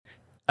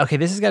Okay,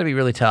 this has got to be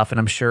really tough, and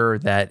I'm sure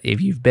that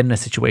if you've been in a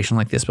situation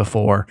like this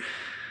before,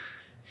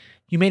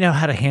 you may know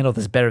how to handle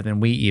this better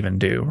than we even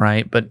do,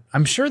 right? But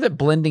I'm sure that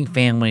blending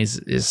families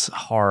is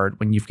hard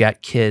when you've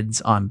got kids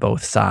on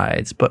both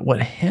sides. But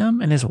what him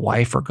and his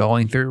wife are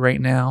going through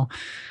right now,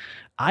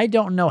 I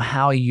don't know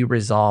how you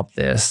resolve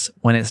this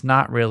when it's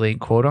not really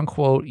quote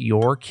unquote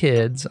your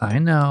kids. I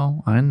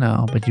know,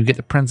 but you get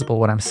the principle of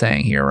what I'm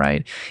saying here,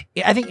 right?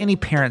 I think any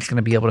parent's going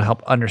to be able to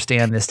help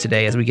understand this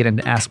today as we get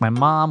into Ask My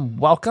Mom.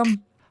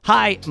 Welcome.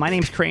 Hi, my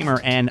name's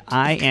Kramer, and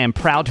I am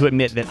proud to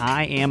admit that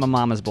I am a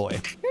mama's boy.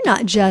 You're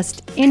not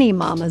just any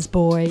mama's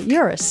boy,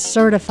 you're a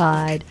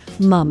certified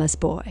mama's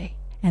boy.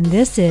 And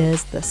this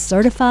is the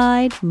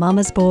Certified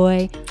Mama's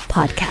Boy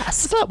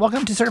podcast. What's up?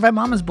 Welcome to Certified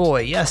Mama's Boy.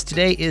 Yes,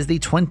 today is the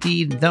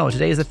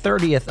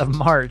 30th of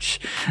March.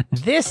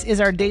 This is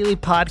our daily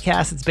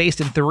podcast. It's based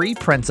in 3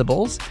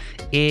 principles.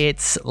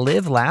 It's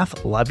live,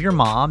 laugh, love your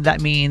mom. That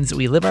means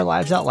we live our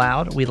lives out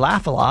loud, we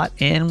laugh a lot,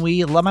 and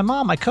we love my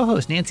mom, my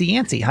co-host, Nancy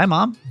Yancey. Hi,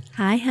 Mom.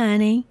 Hi,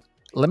 honey.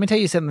 Let me tell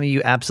you something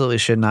you absolutely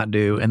should not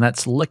do, and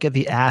that's look at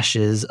the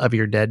ashes of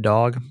your dead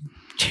dog.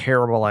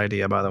 Terrible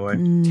idea, by the way.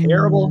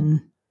 Terrible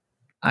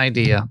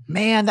idea.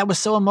 Man, that was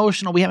so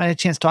emotional. We haven't had a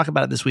chance to talk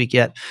about it this week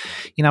yet.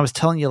 You know, I was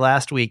telling you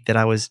last week that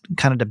I was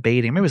kind of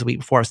debating, maybe it was a week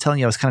before, I was telling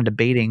you I was kind of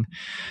debating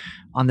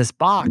on this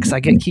box. I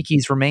get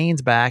Kiki's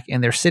remains back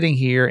and they're sitting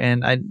here,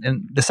 and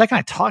the second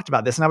I talked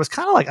about this, and I was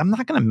kind of like, I'm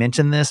not going to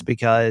mention this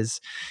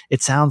because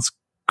it sounds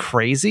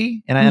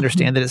crazy, and I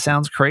understand that it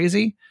sounds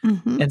crazy.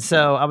 And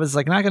so I was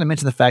like, not going to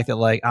mention the fact that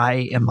like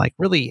I am like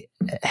really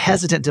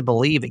hesitant to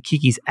believe that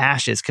Kiki's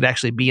ashes could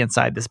actually be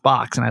inside this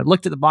box. And I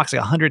looked at the box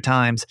like 100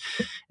 times,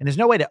 and there's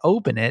no way to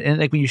open it. And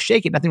like when you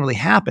shake it, nothing really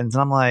happens.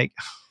 And I'm like,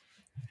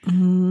 I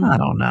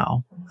don't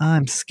know.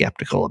 I'm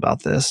skeptical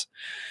about this.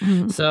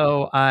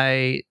 So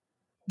I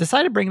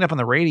decided to bring it up on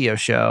the radio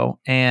show,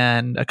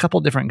 and a couple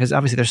different, because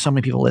obviously there's so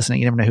many people listening,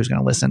 you never know who's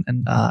going to listen.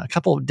 And a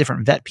couple of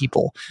different vet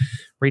people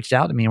reached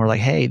out to me and were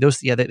like, hey,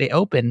 they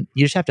open,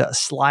 you just have to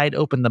slide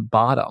open the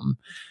bottom.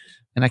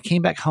 And I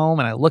came back home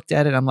and I looked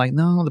at it. I'm like,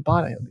 no, the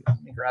bottom,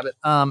 let me grab it.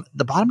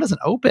 The bottom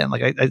doesn't open.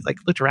 Like I like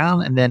looked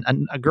around, and then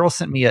a girl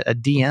sent me a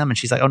DM, and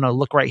she's like, oh no,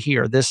 look right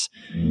here. This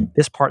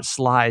part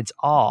slides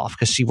off,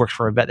 because she works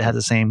for a vet that has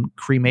the same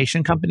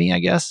cremation company, I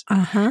guess.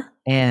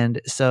 And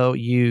so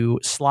you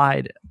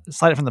slide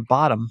it from the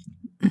bottom.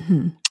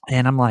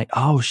 And I'm like,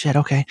 oh shit.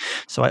 Okay.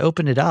 So I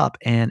opened it up,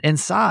 and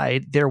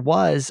inside there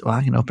was, well,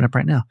 I can open it up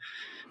right now.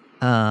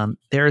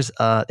 There's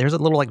a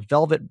little like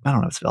velvet, I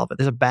don't know if it's velvet.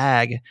 There's a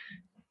bag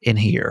in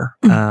here.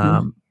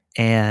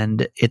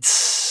 And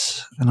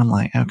I'm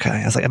like, okay.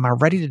 I was like, am I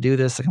ready to do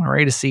this? Like, am I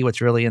ready to see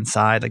what's really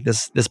inside? Like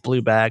this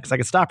blue bag? Cause I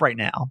could stop right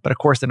now. But of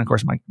course,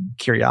 my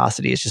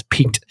curiosity is just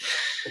piqued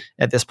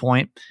at this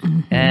point.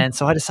 And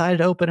so I decided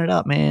to open it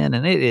up, man.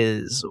 And it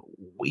is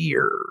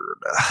weird.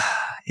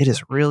 It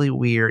is really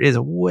weird. It is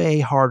way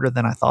harder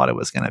than I thought it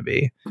was going to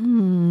be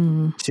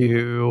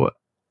to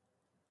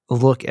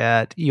look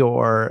at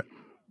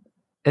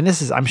and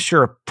this is, I'm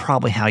sure,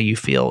 probably how you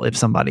feel if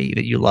somebody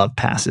that you love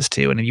passes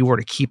too. And if you were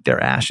to keep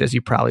their ashes,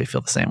 you probably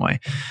feel the same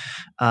way.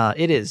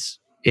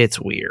 It's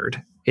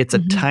weird. It's a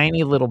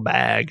tiny little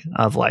bag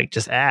of like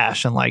just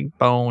ash and like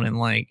bone, and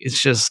like,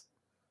 it's just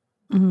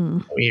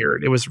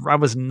weird. I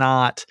was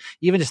not,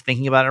 even just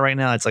thinking about it right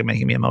now, it's like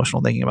making me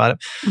emotional thinking about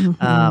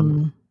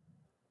it.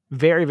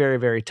 Very, very,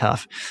 very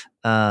tough.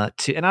 And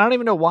I don't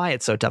even know why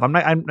it's so tough.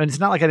 It's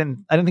not like I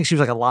didn't think she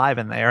was like alive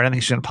in there. I didn't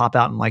think she was going to pop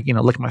out and like,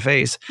 lick my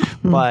face,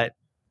 but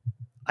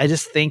I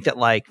just think that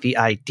like the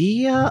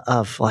idea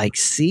of like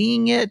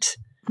seeing it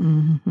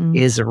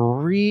is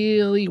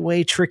really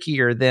way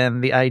trickier than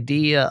the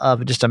idea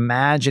of just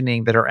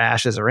imagining that her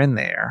ashes are in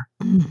there.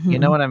 You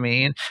know what I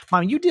mean?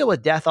 Mom, you deal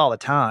with death all the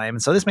time.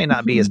 So this may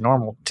not be as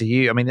normal to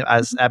you. I mean,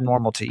 as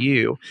abnormal to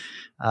you,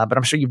 but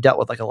I'm sure you've dealt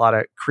with like a lot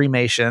of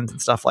cremations and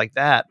stuff like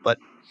that. But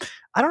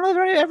I don't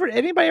know if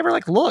anybody ever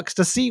like looks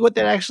to see what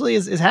that actually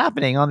is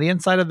happening on the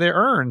inside of their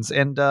urns.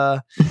 And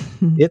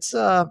it's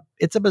a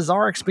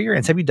bizarre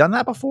experience. Have you done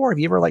that before? Have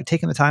you ever like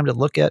taken the time to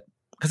look at,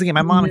 because again,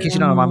 my mom, in case you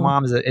don't know, my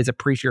mom is a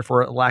preacher,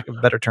 for lack of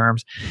better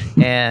terms.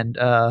 And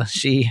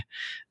she's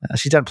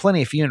done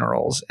plenty of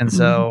funerals. And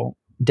so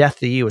death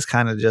to you is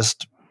kind of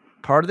just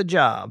part of the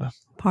job.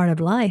 Part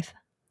of life.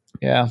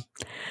 Yeah.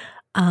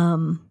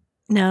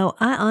 No,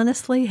 I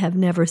honestly have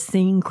never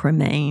seen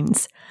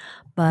cremains,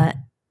 but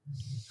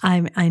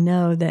I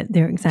know that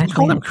they're exactly. You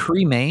call them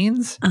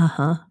cremains?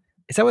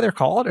 Is that what they're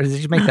called, or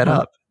did you make that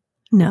up?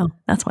 No,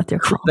 that's what they're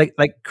called.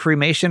 Like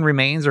cremation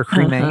remains or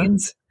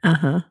cremains?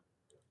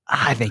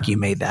 I think you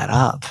made that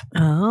up.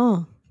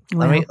 Oh,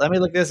 well, let me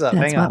look this up.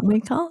 That's Hang on. what we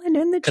call it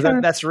in the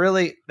church. That's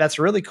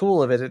really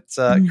cool of it. It's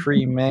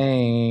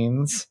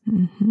cremains.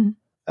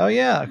 Oh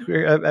yeah,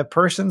 a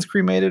person's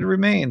cremated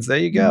remains. There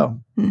you go.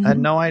 I had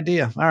no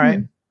idea. All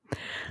right.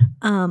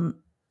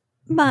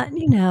 But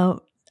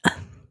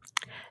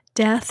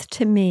death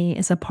to me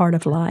is a part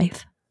of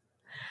life,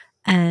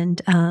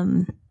 and I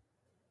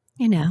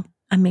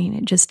mean,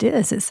 it just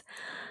is. It's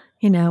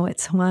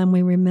It's when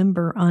we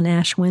remember on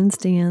Ash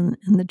Wednesday in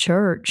the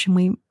church, and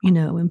we,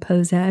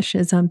 impose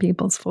ashes on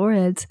people's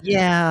foreheads.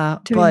 Yeah,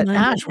 To but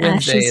remind Ash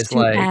Wednesday ashes is to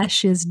like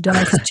ashes,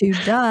 dust to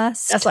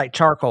dust. that's like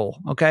charcoal.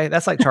 Okay,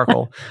 that's like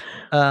charcoal.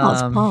 Well,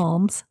 it's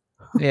palms.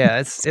 Yeah,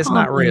 it's palm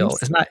not real.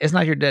 leaves. It's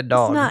not your dead It's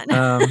dog. not.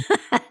 No,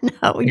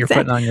 You're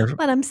putting on your.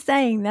 But I'm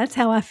saying that's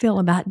how I feel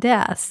about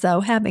death. So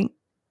having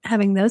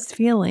those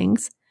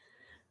feelings,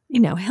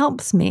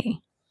 helps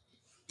me.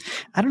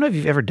 I don't know if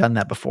you've ever done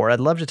that before. I'd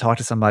love to talk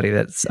to somebody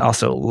that's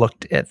also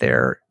looked at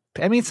their.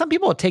 I mean, some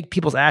people take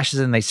people's ashes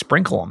and they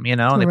sprinkle them, and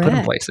they put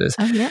them places.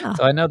 Oh yeah.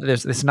 So I know that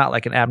it's not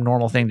like an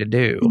abnormal thing to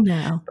do.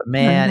 No, but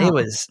man, it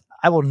was.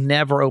 I will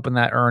never open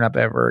that urn up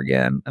ever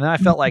again. And then I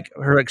felt like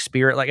her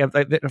spirit,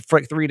 for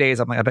like 3 days,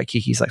 I'm like, I bet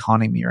Kiki's like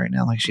haunting me right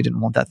now. Like she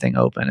didn't want that thing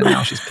open, and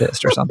now she's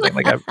pissed or something.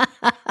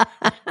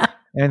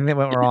 And it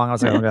went wrong. I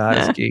was like, oh God,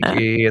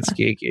 it's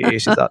Kiki.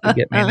 She's out to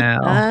get me now.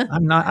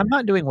 I'm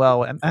not doing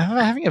well. I'm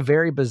having a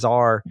very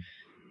bizarre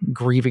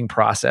grieving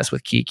process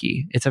with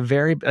Kiki. It's a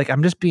very,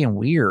 I'm just being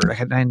weird.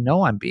 I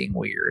know I'm being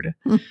weird.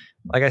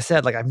 Like I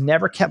said, I've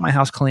never kept my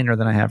house cleaner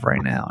than I have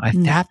right now.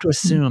 And I have to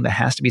assume there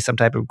has to be some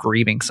type of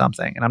grieving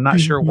something. And I'm not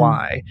sure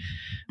why,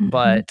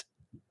 but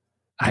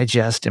I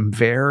just am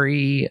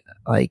very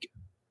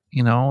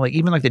even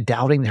the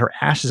doubting that her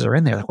ashes are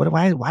in there.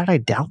 Why did I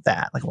doubt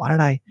that? Why did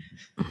I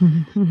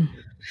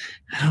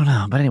don't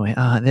know. But anyway,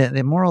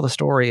 the moral of the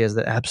story is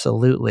that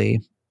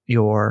absolutely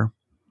your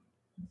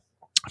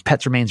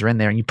pet's remains are in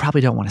there, and you probably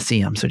don't want to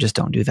see them. So just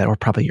don't do that. Or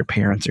probably your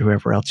parents or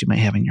whoever else you may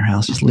have in your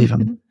house. Just leave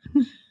them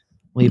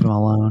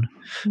alone.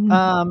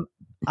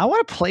 I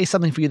want to play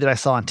something for you that I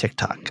saw on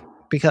TikTok,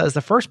 because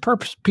the first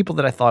people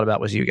that I thought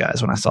about was you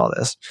guys when I saw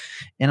this.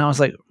 And I was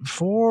like,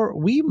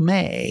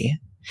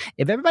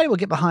 if everybody will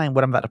get behind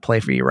what I'm about to play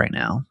for you right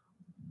now,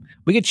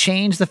 we could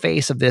change the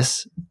face of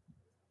this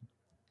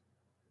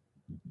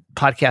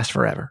podcast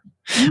forever.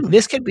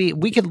 This could be,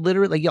 we could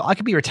literally, I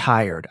could be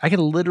retired. I could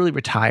literally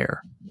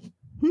retire.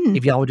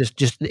 If y'all would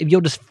if you'll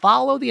just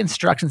follow the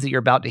instructions that you're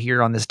about to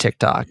hear on this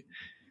TikTok.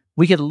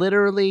 We could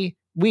literally,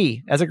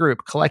 as a group,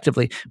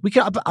 collectively, we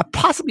could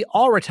possibly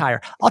all retire.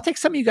 I'll take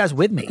some of you guys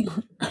with me.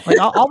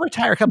 I'll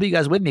retire a couple of you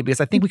guys with me,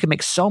 because I think we could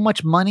make so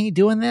much money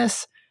doing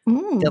this.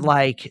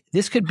 That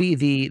this could be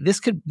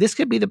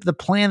the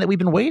plan that we've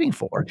been waiting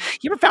for.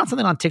 You ever found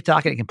something on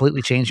TikTok and it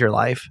completely changed your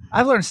life?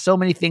 I've learned so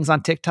many things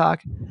on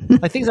TikTok,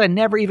 things I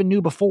never even knew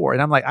before.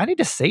 And I'm like, I need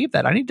to save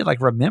that. I need to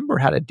remember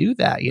how to do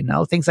that.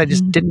 Things I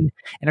just didn't.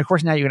 And of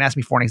course, now you're going to ask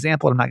me for an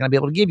example, and I'm not going to be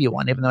able to give you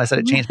one, even though I said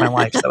it changed my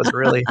life. So that was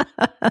really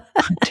a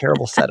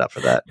terrible setup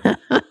for that.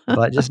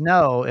 But just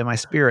know in my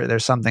spirit,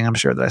 there's something I'm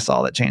sure that I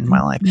saw that changed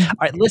my life. All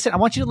right, listen, I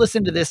want you to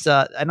listen to this.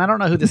 And I don't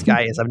know who this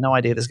guy is. I have no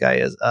idea who this guy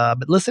is.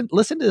 But listen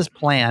to this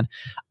plan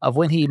of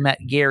when he met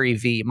Gary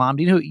Vee. Mom,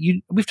 do you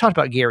know we've talked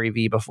about Gary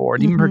Vee before.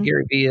 Do you remember who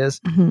Gary Vee is?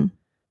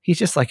 He's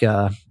just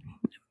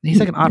he's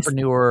like an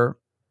entrepreneur,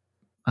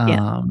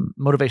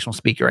 motivational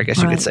speaker, I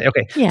guess you could say.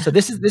 Okay. Yeah. So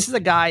this is a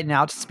guy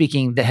now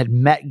speaking that had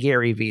met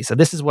Gary Vee. So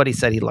this is what he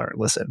said he learned.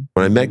 Listen.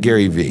 When I met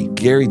Gary Vee,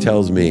 Gary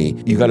tells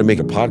me, you got to make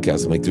a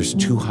podcast. I'm like, there's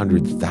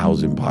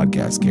 200,000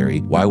 podcasts, Gary.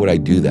 Why would I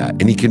do that?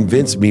 And he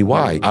convinced me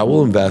why. I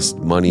will invest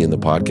money in the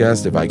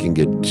podcast if I can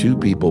get 2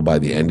 people by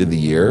the end of the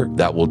year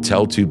that will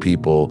tell 2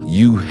 people,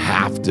 you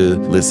have to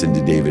listen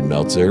to David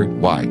Meltzer.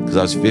 Why? Because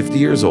I was 50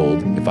 years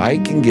old. If I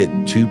can get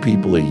 2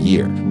 people a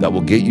year that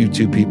will get you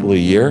 2 people a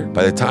year,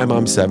 by the time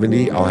I'm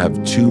 70, I'll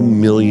have 2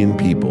 million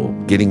people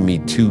getting me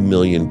 2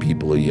 million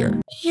people a year.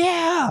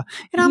 Yeah.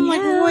 And I'm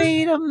like,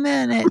 wait a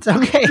minute.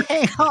 Okay,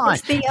 hang on.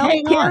 It's the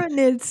old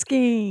pyramid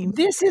scheme.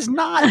 This is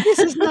not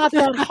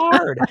that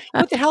hard.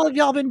 What the hell have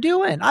y'all been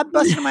doing? I'm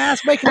busting my ass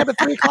waking up at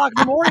 3 o'clock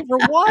in the morning for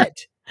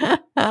what?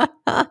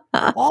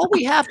 All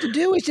we have to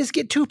do is just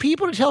get 2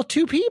 people to tell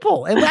 2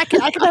 people. And I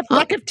could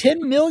have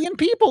 10 million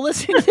people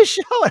listening to the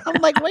show. And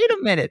I'm like, wait a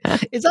minute.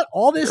 Is that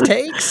all this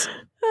takes?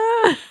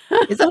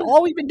 Is that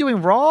all we've been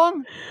doing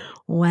wrong?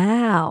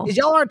 Wow. Is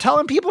y'all aren't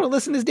telling people to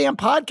listen to this damn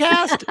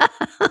podcast?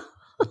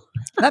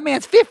 That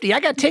man's 50. I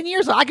got 10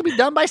 years. I could be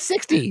done by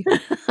 60.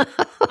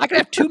 I could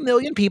have 2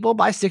 million people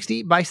by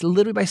 60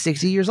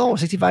 years old,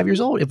 65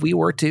 years old, if we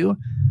were to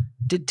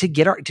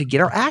get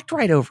our act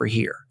right over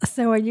here.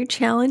 So are you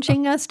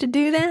challenging us to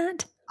do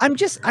that? I'm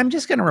just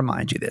going to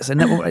remind you this.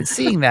 And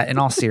seeing that in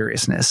all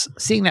seriousness,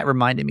 seeing that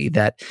reminded me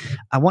that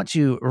I want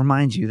to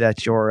remind you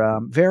that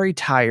your very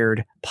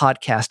tired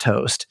podcast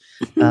host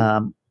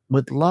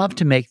would love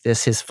to make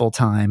this his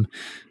full-time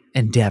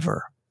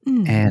endeavor.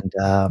 And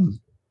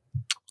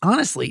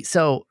honestly,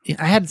 so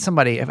I had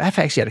somebody, I've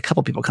actually had a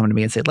couple people come to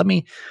me and say, let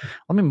me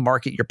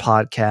market your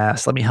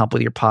podcast. Let me help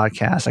with your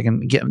podcast. I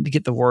can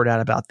get the word out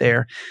about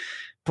there.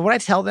 But what I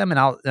tell them, and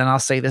I'll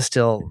say this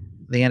till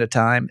the end of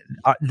time,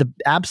 the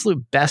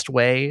absolute best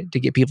way to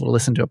get people to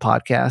listen to a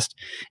podcast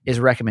is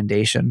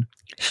recommendation.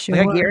 Sure.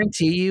 I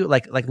guarantee you,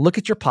 look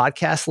at your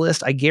podcast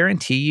list. I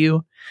guarantee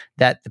you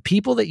that the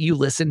people that you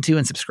listen to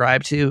and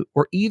subscribe to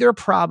were either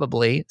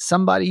probably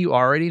somebody you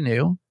already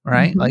knew,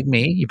 right? Like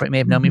me, you may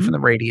have known me from the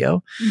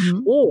radio,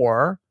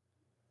 or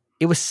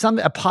it was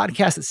a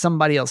podcast that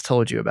somebody else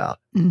told you about.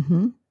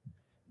 Mm-hmm.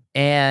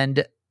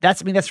 And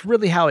that's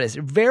really how it is.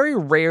 Very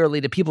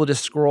rarely do people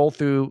just scroll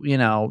through,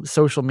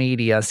 social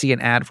media, see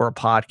an ad for a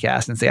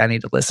podcast and say, I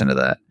need to listen to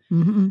that.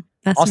 Mm-hmm.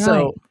 That's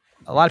Also, right.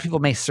 a lot of people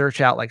may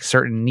search out like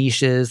certain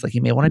niches, like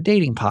you may want a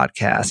dating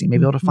podcast, you may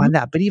be able to find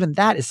that, but even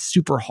that is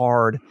super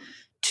hard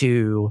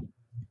to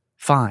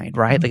find,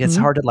 right? Like it's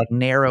hard to like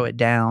narrow it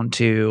down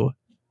to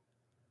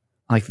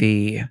like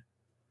the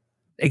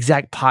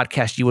exact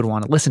podcast you would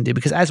want to listen to,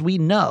 because as we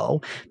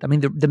know, I mean,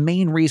 the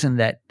main reason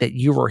that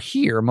you are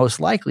here most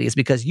likely is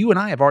because you and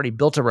I have already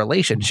built a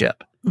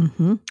relationship.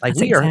 Mm-hmm. Like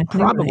That's we are exactly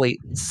probably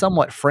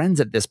somewhat friends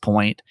at this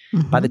point.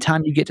 By the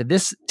time you get to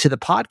the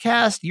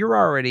podcast, you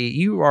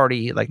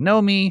already like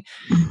know me,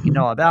 you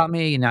know about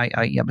me, you know,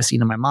 I have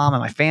seen my mom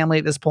and my family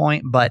at this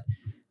point, but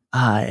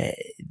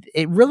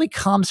it really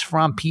comes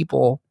from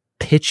people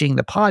pitching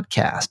the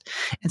podcast.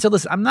 And so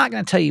listen, I'm not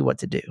going to tell you what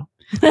to do,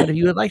 but if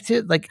you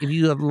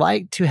would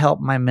like to help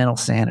my mental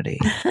sanity,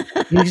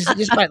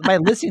 just by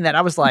listening to that,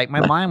 I was like,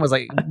 my mind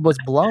was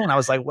blown. I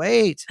was like,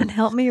 wait. And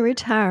help me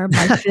retire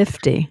by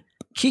 50.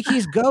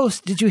 Kiki's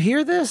ghost. Did you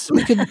hear this?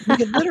 We could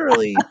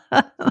literally,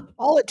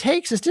 all it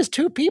takes is just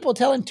two people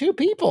telling two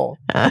people,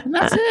 and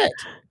that's it.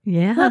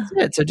 Yeah. That's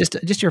it. So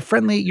just your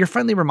friendly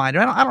reminder.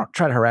 I don't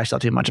try to harass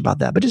y'all too much about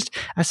that, but just,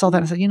 I saw that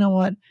and I said, you know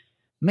what?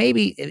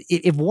 Maybe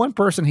if one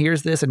person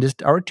hears this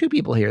or two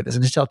people hear this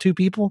and just tell two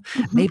people,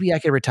 maybe I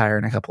could retire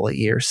in a couple of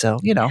years. So,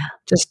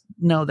 just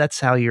know that's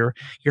how your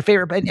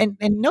favorite,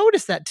 and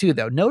notice that too,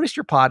 though. Notice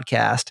your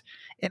podcast.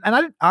 And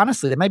I,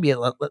 honestly, that might be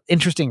an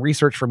interesting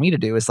research for me to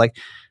do, is like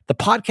the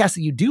podcasts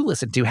that you do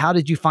listen to, how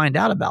did you find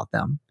out about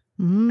them?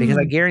 Because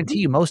I guarantee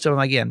you most of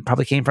them, again,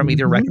 probably came from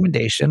either a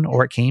recommendation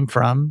or it came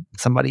from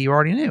somebody you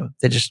already knew.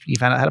 You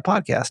found out had a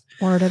podcast.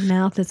 Word of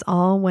mouth is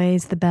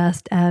always the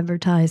best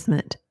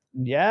advertisement.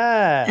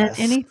 Yes.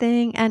 And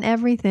anything and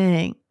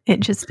everything.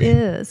 It just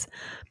is,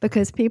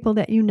 because people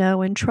that you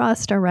know and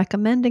trust are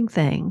recommending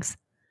things.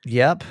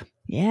 Yep.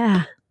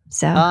 Yeah.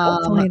 So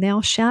hopefully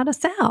they'll shout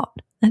us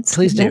out.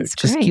 Please do.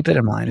 Just great. Keep it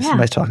in mind if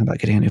somebody's talking about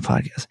getting a new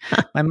podcast.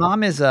 My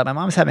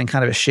mom's having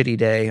kind of a shitty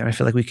day, and I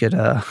feel like we could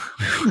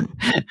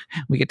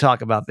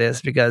talk about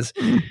this, because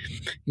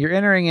you're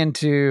entering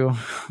into,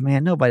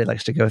 man, nobody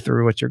likes to go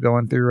through what you're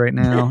going through right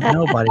now.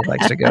 Nobody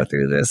likes to go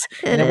through this.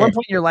 And at one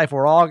point in your life,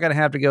 we're all going to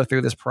have to go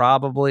through this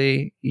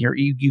probably.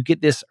 You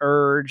get this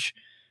urge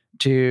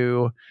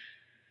to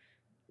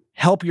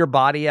help your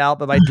body out,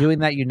 but by doing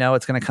that,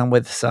 it's going to come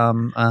with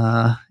some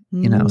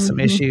some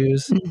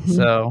issues.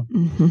 So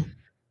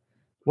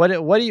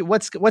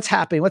what's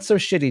happening? What's so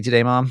shitty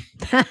today, Mom?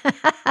 What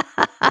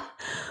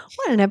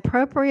an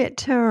appropriate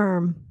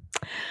term.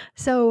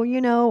 So,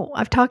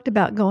 I've talked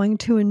about going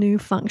to a new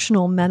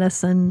functional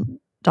medicine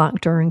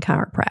doctor and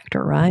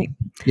chiropractor, right?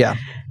 Yeah.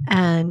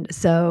 And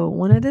so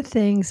one of the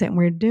things that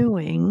we're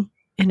doing,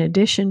 in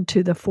addition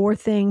to the 4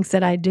 things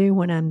that I do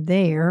when I'm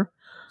there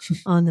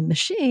on the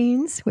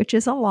machines, which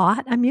is a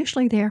lot, I'm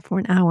usually there for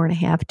an hour and a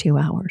half, 2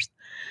 hours,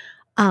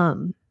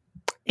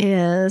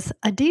 is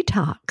a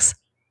detox.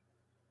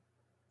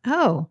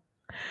 Oh,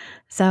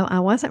 so I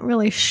wasn't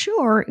really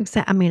sure.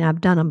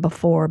 I've done them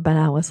before, but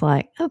I was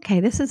like, okay,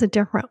 this is a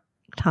different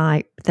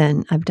type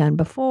than I've done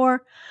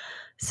before.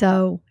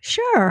 So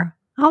sure,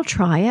 I'll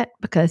try it,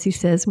 because he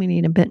says we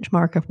need a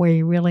benchmark of where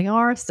you really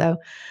are. So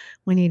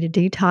we need to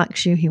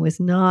detox you. He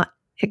was not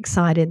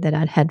excited that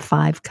I'd had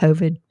 5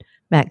 COVID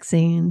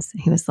vaccines.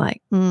 He was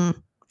like, no.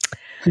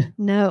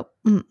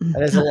 That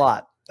is a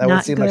lot. That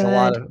would seem like a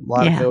lot of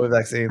COVID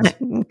vaccines.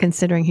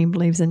 Considering he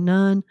believes in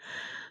none.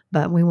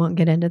 But we won't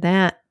get into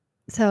that.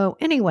 So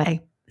anyway,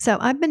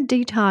 I've been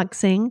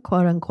detoxing,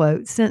 quote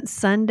unquote, since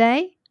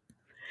Sunday.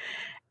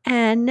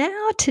 And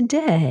now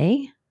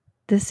today,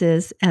 this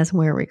is, as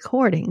we're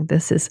recording,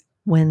 this is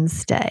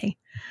Wednesday.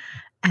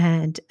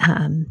 And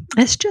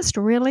it's just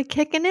really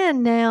kicking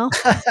in now.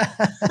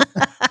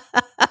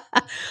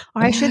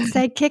 Or I should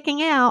say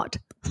kicking out.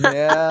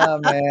 Yeah,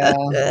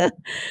 man.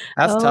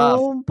 That's tough.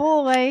 Oh,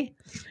 boy.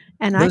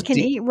 And I can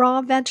eat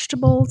raw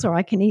vegetables, or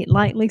I can eat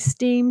lightly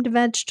steamed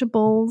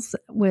vegetables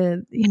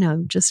with,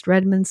 just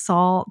Redmond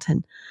salt.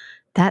 And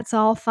that's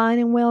all fine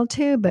and well,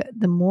 too. But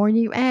the more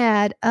you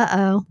add,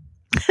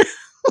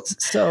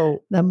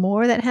 so the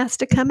more that has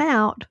to come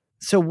out.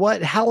 So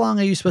how long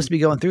are you supposed to be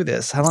going through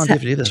this? How long do you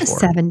have to do this just for?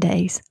 7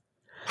 days.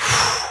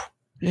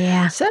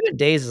 Yeah. 7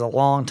 days is a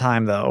long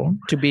time, though,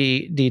 to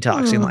be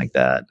detoxing like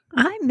that.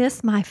 I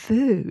miss my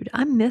food.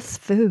 I miss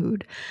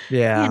food.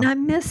 Yeah. And I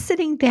miss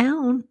sitting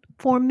down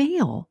for a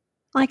meal.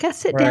 Like I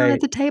sit down at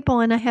the table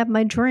and I have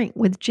my drink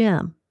with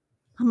Jim.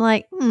 I'm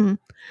like,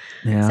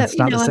 Yeah, so, it's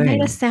not the same. I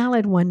made a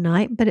salad one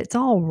night, but it's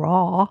all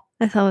raw.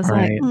 And so I was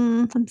like,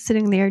 I'm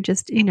sitting there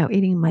just,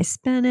 eating my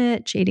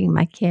spinach, eating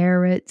my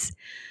carrots,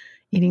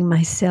 eating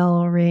my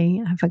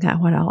celery. I forgot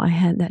what all I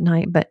had that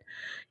night. But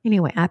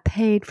anyway, I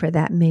paid for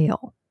that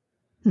meal.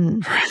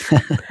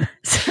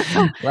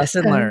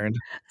 Lesson learned.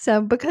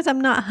 So because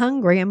I'm not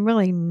hungry, I'm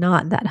really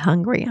not that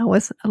hungry. I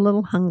was a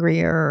little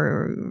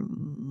hungrier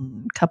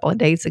a couple of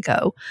days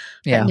ago.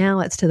 Yeah. But now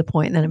it's to the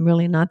point that I'm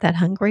really not that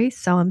hungry.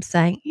 So I'm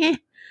saying,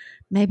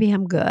 maybe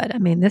I'm good. I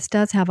mean, this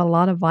does have a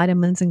lot of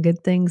vitamins and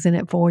good things in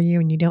it for you,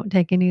 and you don't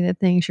take any of the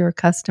things you're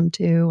accustomed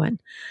to. And,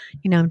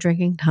 I'm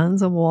drinking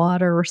tons of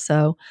water.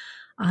 So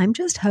I'm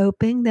just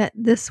hoping that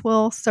this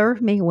will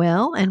serve me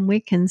well, and we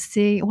can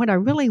see. What I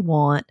really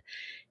want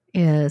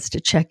is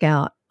to check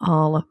out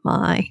all of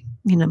my,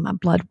 my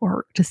blood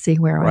work to see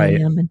where I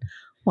Right. am and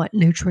what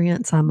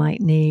nutrients I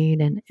might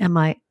need.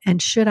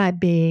 And should I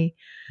be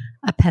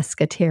a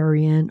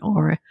pescatarian,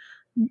 or,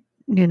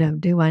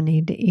 do I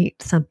need to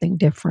eat something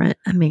different?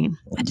 I mean,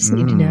 I just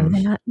need to know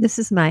that. This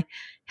is my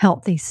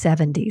healthy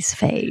 70s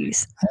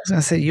phase. I was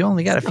going to say, you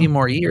only got a few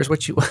more years.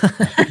 What you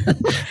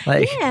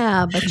like?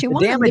 Yeah, but you The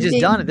want them damage to is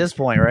be done at this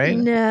point, right?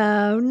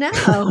 No,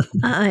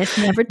 it's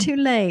never too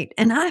late.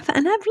 And I've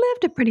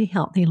lived a pretty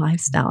healthy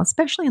lifestyle,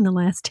 especially in the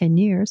last 10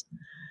 years.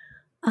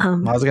 I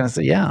was going to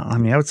say, yeah. I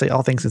mean, I would say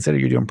all things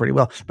considered, you're doing pretty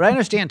well. But I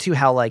understand too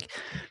how like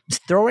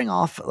throwing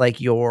off like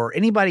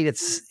anybody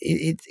that's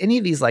it's any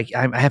of these, like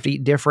I have to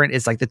eat different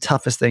is like the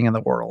toughest thing in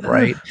the world,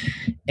 right?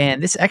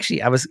 And this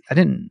actually, I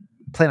didn't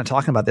plan on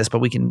talking about this, but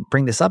we can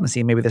bring this up and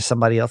see maybe there's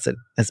somebody else that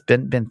has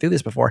been through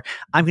this before.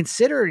 I'm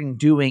considering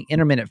doing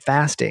intermittent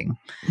fasting,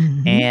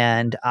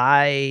 and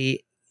I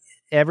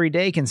every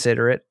day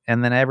consider it,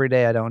 and then every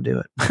day I don't do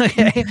it.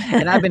 Okay,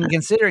 and I've been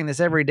considering this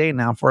every day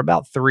now for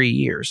about 3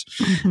 years.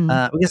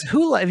 Because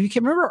Hula, if you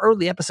can remember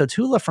early episodes,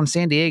 Hula from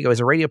San Diego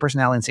is a radio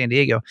personality in San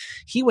Diego.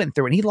 He went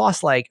through and he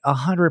lost like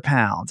 100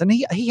 pounds, and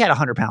he had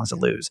 100 pounds to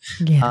lose.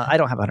 Yeah. I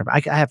don't have 100.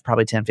 I have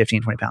probably 10,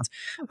 15, 20 pounds.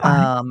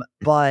 Right.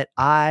 But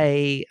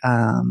I've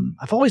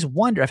always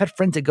wondered, I've had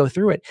friends that go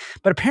through it,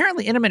 but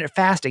apparently intermittent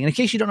fasting, and in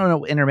case you don't know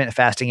what intermittent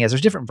fasting is,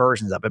 there's different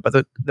versions of it,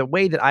 but the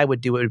way that I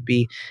would do it would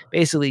be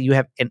basically you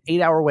have an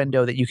 8-hour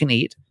window that you can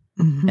eat,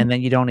 and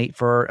then you don't eat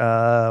for,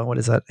 what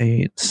is that?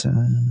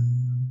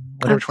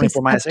 Whatever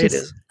 24 minus 8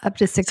 is. Up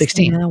to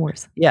 16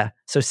 hours. Yeah.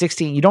 So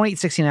 16, you don't eat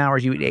 16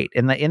 hours, you eat 8.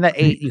 And in that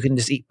 8, you can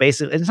just eat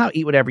basically, it's not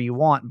eat whatever you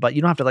want, but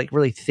you don't have to like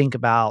really think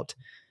about,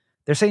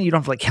 they're saying you don't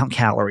have to like count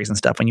calories and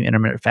stuff when you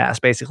intermittent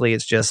fast. Basically,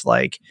 it's just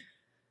like,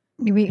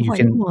 you eat what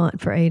you want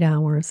for 8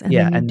 hours, and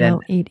then you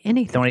don't eat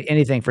anything. Don't eat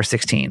anything for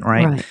 16,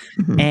 right?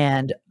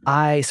 And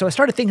I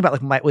started thinking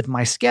about like with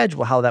my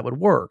schedule, how that would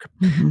work.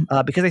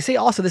 Because they say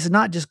also this is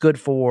not just good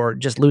for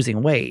just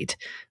losing weight.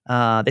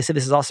 They say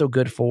this is also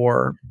good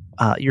for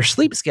your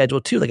sleep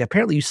schedule too. Like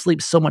apparently you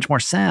sleep so much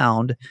more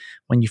sound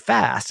when you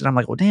fast. And I'm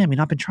like, well, damn,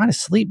 I've been trying to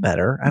sleep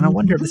better. And I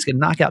wonder if this could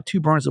knock out 2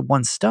 birds with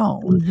 1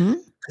 stone.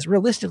 Because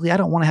realistically, I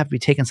don't want to have to be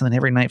taking something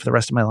every night for the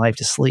rest of my life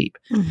to sleep.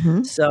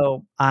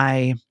 So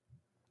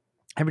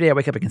every day I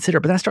wake up and consider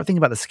it, but then I start thinking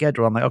about the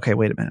schedule. I'm like, okay,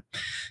 wait a minute.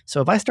 So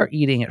if I start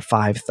eating at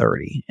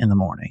 5:30 in the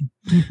morning,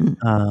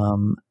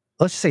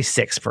 let's just say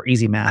 6 for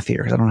easy math here,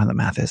 because I don't know how the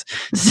math is.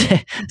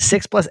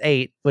 6 plus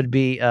 8 would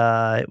be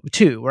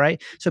 2, right?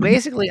 So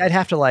basically I'd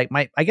have to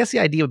I guess the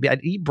idea would be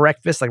I'd eat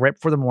breakfast like right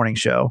before the morning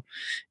show,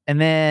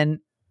 and then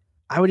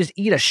I would just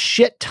eat a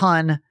shit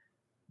ton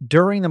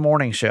during the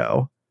morning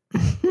show.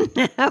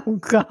 Oh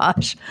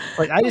gosh!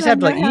 Like I just have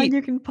to eat.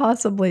 You can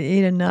possibly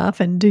eat enough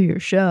and do your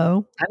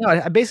show. I know.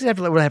 I basically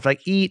have to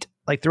eat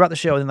like throughout the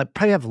show, and then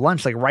probably have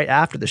lunch like right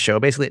after the show,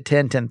 basically at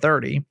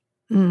 10:30,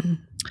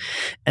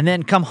 and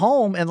then come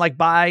home and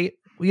by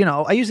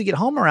I usually get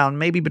home around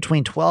maybe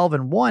between 12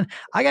 and 1.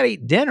 I got to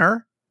eat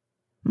dinner,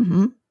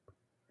 and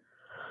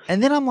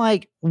then I'm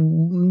like,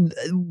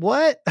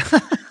 what?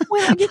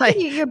 Well, you can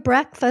eat your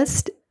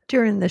breakfast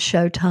during the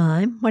show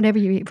time. Whatever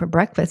you eat for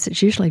breakfast,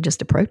 it's usually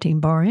just a protein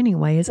bar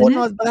anyway, isn't it?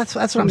 No, but that's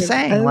what I'm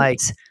saying.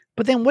 Oats.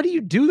 But then what do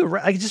you do?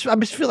 I just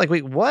feel like,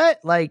 wait, what?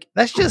 Like,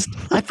 that's just,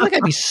 I feel like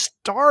I'd be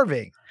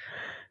starving.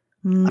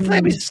 I feel like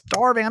I'd be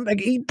starving. I'm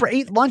like,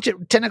 eat lunch at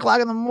 10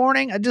 o'clock in the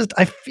morning.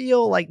 I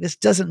feel like this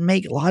doesn't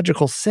make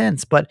logical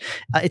sense, but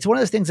it's one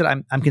of those things that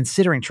I'm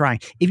considering trying.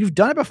 If you've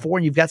done it before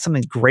and you've got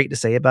something great to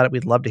say about it,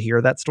 we'd love to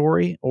hear that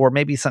story, or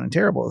maybe something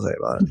terrible to say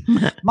about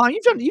it. Mom,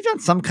 you've done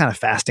some kind of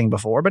fasting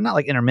before, but not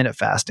like intermittent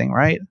fasting,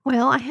 right?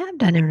 Well, I have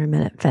done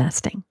intermittent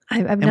fasting.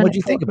 I've done what do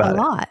you think about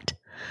a lot.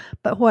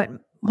 But what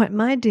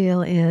my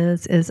deal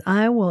is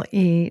I will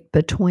eat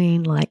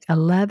between like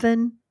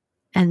 11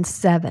 and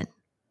 7.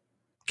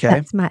 Okay.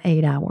 That's my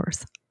 8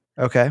 hours.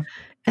 Okay.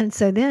 And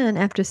so then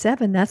after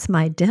 7, that's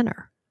my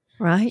dinner,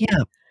 right?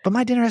 Yeah. But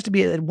my dinner has to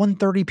be at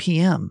 1:30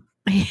 p.m.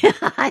 Yeah,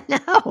 I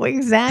know.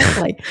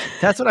 Exactly.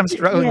 That's what I'm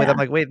struggling with. I'm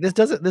like, wait,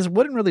 this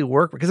wouldn't really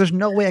work, because there's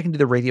no way I can do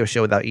the radio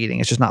show without eating.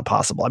 It's just not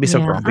possible. I'd be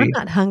so grumpy. I'm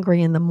not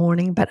hungry in the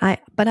morning, but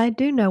I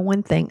do know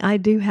one thing. I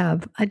do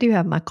have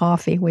my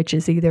coffee, which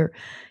is either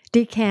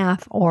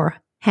decaf or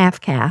half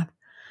calf.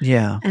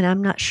 Yeah. And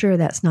I'm not sure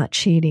that's not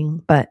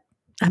cheating, but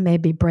I may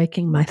be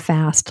breaking my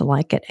fast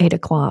like at 8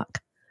 o'clock.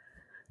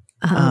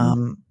 I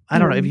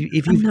don't know if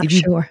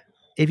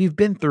you've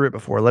been through it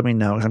before. Let me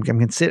know. I'm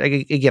considering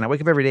again. I wake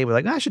up every day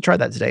with I should try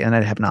that today, and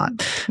I have not.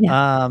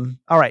 Yeah.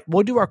 All right,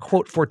 we'll do our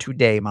quote for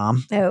today,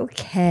 Mom.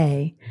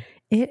 Okay,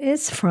 it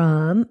is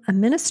from a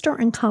minister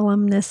and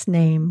columnist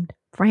named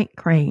Frank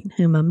Crane,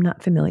 whom I'm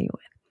not familiar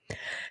with.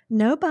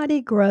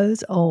 Nobody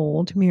grows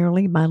old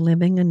merely by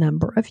living a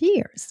number of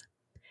years.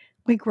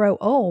 We grow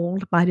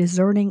old by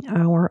deserting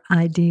our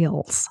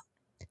ideals.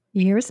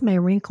 Years may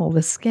wrinkle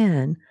the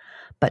skin,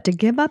 but to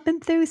give up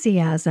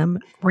enthusiasm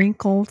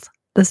wrinkles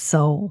the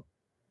soul.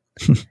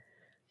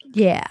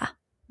 Yeah,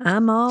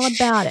 I'm all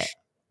about it.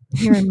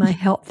 Here in my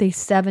healthy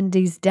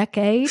 70s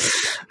decade,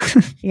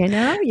 you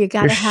got You're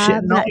to have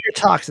shitting all that. your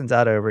toxins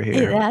out over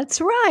here. That's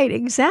right,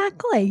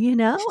 exactly.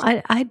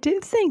 I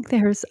do think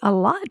there's a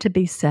lot to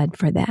be said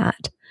for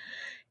that.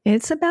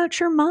 It's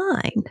about your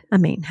mind. I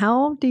mean, how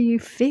old do you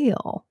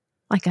feel?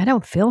 Like, I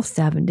don't feel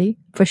 70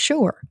 for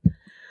sure.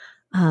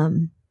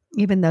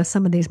 Even though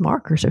some of these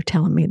markers are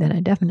telling me that I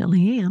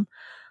definitely am,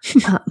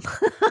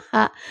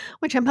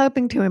 which I'm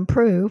hoping to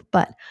improve.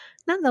 But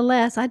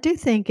nonetheless, I do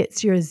think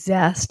it's your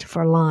zest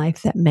for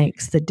life that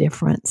makes the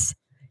difference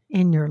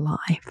in your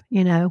life.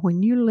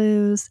 When you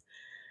lose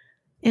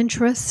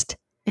interest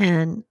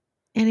in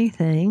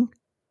anything,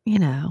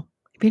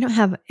 if you don't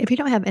have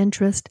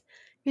interest,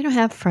 if you don't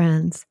have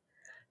friends,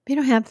 if you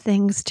don't have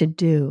things to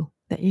do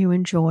that you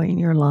enjoy in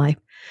your life,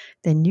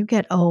 then you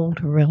get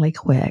old really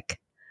quick.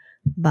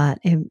 But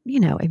if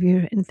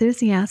you're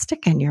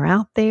enthusiastic and you're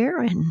out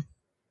there and,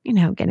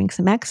 getting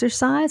some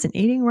exercise and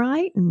eating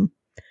right and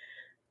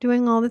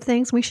doing all the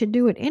things we should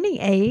do at any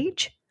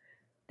age,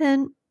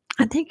 then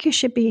I think you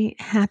should be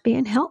happy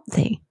and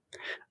healthy.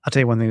 I'll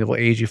tell you one thing that will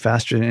age you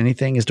faster than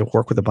anything is to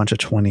work with a bunch of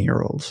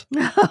 20-year-olds.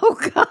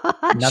 Oh,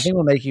 gosh. Nothing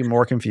will make you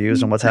more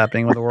confused on what's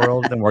happening with the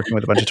world than working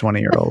with a bunch of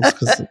 20-year-olds.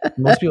 Because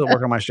most people that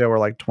work on my show are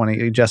like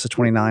 20. Jess is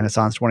 29.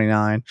 Hassan's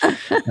 29.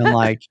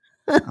 And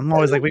I'm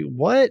always like, wait,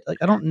 what?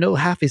 I don't know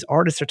half these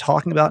artists are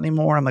talking about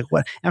anymore. I'm like,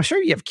 what? And I'm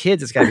sure you have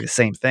kids. It's got to be the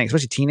same thing,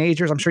 especially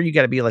teenagers. I'm sure you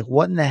got to be like,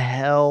 what in the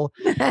hell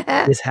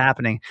is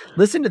happening?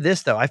 Listen to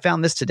this, though. I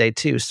found this today,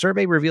 too.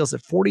 Survey reveals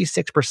that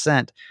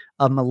 46%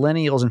 of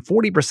millennials and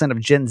 40% of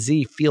Gen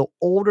Z feel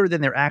older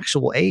than their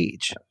actual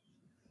age.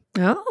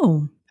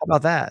 Oh. How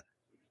about that?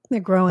 They're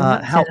growing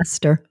up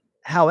faster.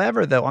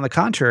 However, though, on the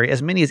contrary,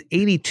 as many as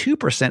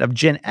 82% of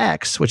Gen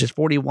X, which is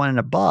 41 and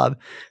above,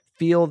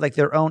 feel like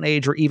their own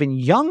age or even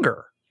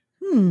younger.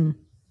 Isn't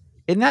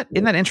that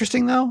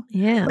interesting, though?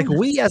 Yeah. Like,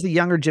 we as a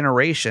younger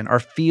generation are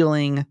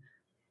feeling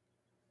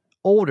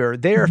older.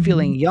 They're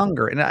feeling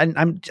younger. And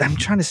I'm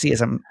trying to see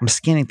as I'm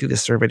scanning through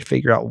this survey to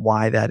figure out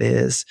why that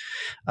is.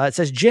 It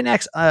says Gen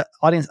X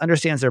audience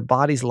understands their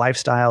bodies,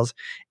 lifestyles,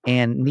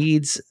 and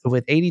needs,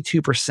 with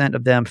 82%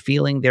 of them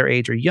feeling their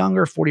age or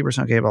younger,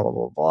 40% okay, blah, blah,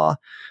 blah, blah.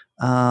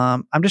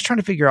 I'm just trying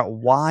to figure out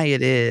why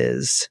it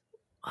is.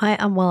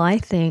 I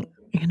think,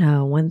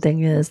 one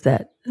thing is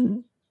that,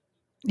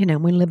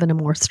 we live in a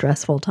more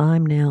stressful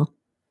time now.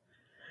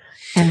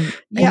 And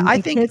I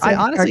think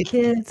our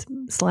kids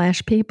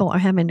 / people are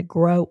having to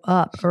grow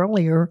up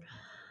earlier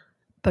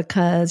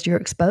because you're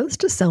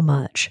exposed to so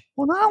much.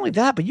 Well, not only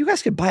that, but you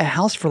guys could buy a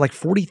house for like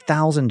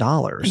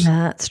 $40,000.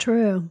 That's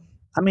true.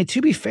 I mean,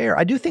 to be fair,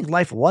 I do think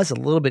life was a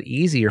little bit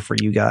easier for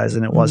you guys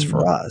than it was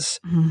for us.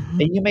 And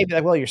you may be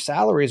like, well, your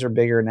salaries are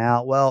bigger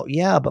now. Well,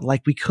 yeah, but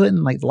we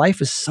couldn't, life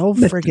is so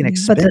freaking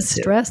expensive. But the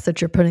stress that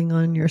you're putting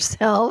on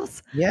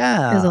yourselves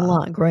is a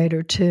lot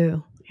greater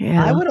too.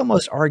 Yeah. I would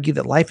almost argue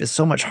that life is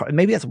so much harder.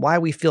 Maybe that's why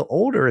we feel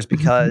older, is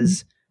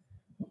because,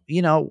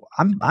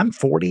 I'm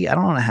 40. I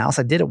don't own a house.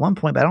 I did at one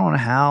point, but I don't own a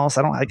house.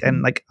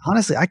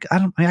 Honestly,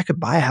 I could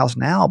buy a house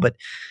now, but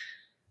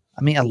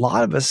a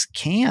lot of us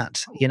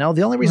can't. The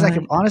only reason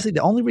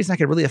the only reason I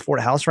could really afford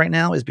a house right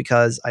now is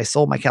because I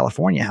sold my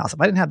California house.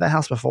 If I didn't have that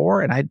house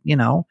before, and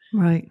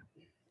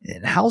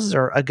houses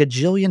are a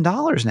gajillion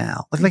dollars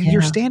now.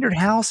 Your standard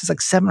house is like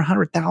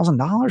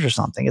 $700,000 or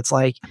something. It's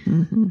like,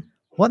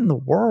 what in the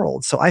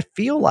world? So I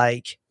feel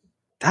like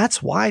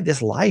that's why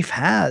this life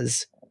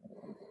has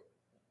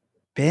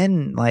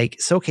been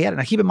so chaotic.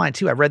 Now, keep in mind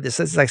too, I read this.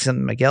 This is actually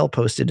something Miguel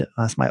posted.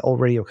 That's my old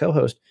radio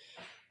co-host.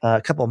 A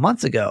couple of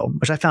months ago,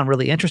 which I found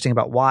really interesting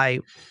about why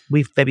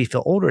we maybe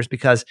feel older, is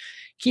because,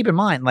 keep in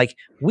mind,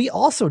 we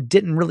also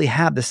didn't really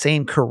have the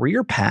same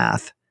career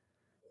path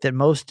that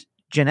most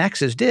Gen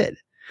X's did.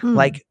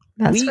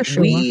 That's for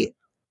sure.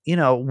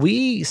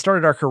 We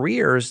started our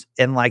careers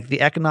in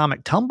the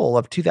economic tumble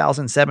of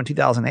 2007,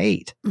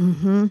 2008.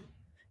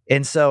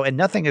 And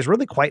nothing has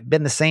really quite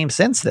been the same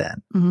since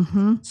then.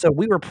 So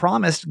we were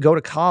promised, go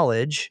to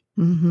college,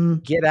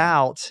 get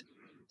out,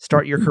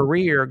 start your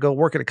career, go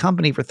work at a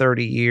company for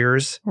 30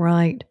 years.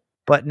 Right.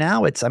 But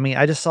now it's,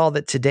 I just saw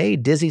that today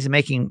Disney's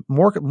making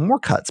more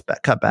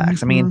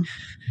cutbacks.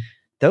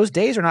 Those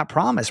days are not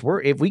promised.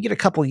 If we get a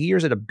couple of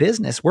years at a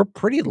business, we're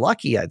pretty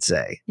lucky, I'd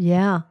say.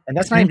 Yeah. And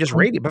that's not even just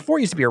radio. Before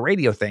it used to be a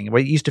radio thing.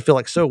 It used to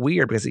feel so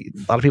weird because a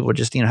lot of people would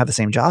just, have the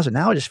same jobs. But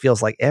now it just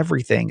feels like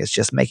everything is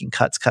just making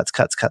cuts. It's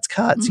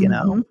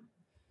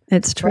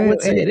true.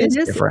 It is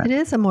different. It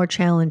is a more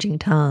challenging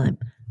time.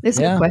 There's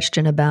no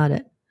question about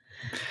it.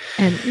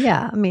 And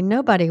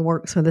nobody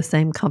works with the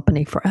same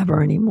company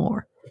forever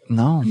anymore.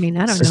 No. I don't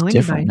know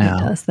anybody who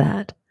does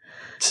that.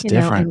 It's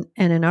different.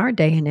 And in our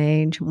day and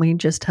age, we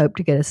just hope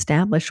to get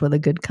established with a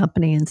good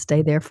company and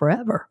stay there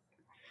forever.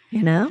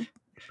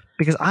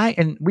 because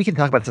and we can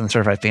talk about this on the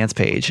Certified Fans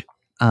page.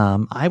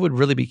 I would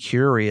really be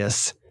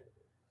curious.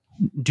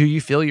 Do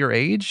you feel your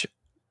age?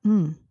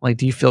 Like,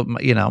 do you feel,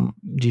 do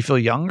you feel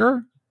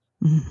younger?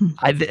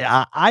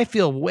 I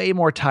feel way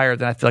more tired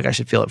than I feel like I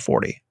should feel at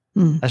 40.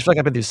 I just feel like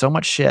I've been through so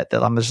much shit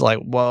that I'm just like,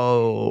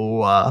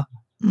 whoa,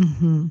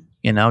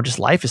 just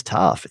life is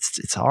tough.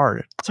 It's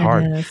hard. It's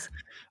hard. It is.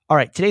 All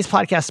right. Today's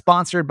podcast is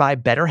sponsored by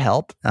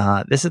BetterHelp.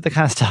 This is the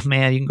kind of stuff,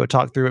 man, you can go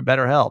talk through at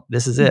BetterHelp.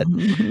 This is it.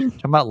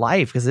 Talking about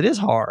life, because it is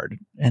hard.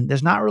 And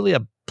there's not really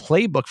a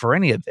playbook for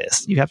any of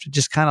this. You have to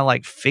just kind of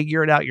like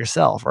figure it out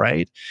yourself,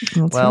 right?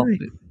 That's right.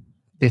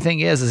 The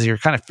thing is you're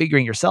kind of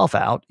figuring yourself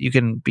out. You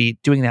can be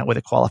doing that with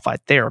a qualified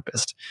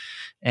therapist.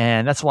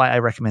 And that's why I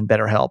recommend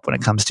BetterHelp when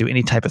it comes to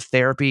any type of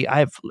therapy.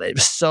 I've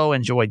so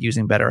enjoyed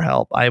using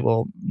BetterHelp. I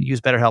will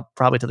use BetterHelp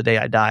probably till the day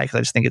I die, because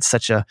I just think it's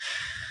such a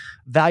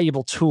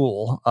valuable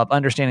tool of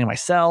understanding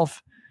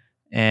myself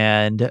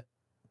and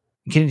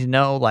getting to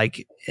know,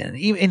 like,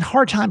 even in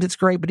hard times, it's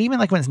great. But even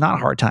like when it's not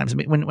hard times, I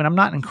mean, when I'm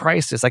not in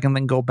crisis, I can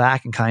then go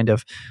back and kind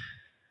of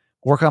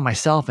work on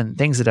myself and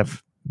things that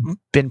have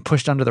been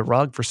pushed under the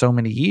rug for so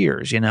many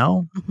years,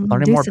 learning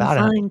more about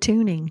it. Fine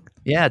tuning.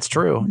 Yeah, it's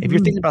true. If you're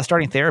thinking about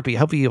starting therapy,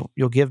 hopefully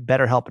you'll give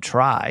BetterHelp a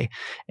try.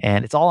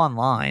 And it's all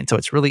online, so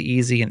it's really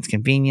easy and it's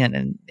convenient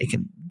and it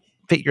can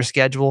fit your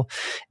schedule.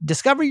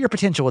 Discover your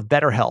potential with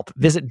BetterHelp.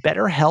 Visit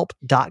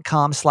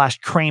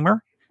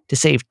BetterHelp.com/Kramer to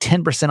save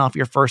 10% off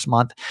your first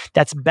month.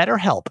 That's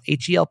BetterHelp,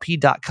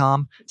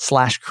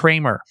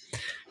 HELP.com/Kramer.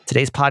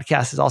 Today's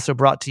podcast is also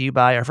brought to you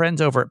by our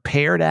friends over at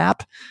Paired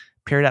App.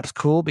 Paired App's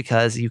cool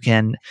because you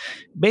can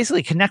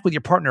basically connect with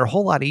your partner a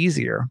whole lot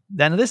easier.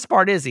 Then this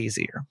part is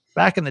easier.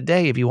 Back in the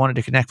day, if you wanted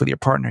to connect with your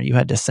partner, you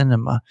had to send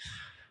them a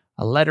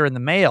letter in the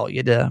mail. You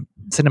had to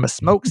send them a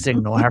smoke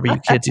signal, however you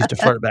kids used to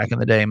flirt back in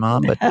the day,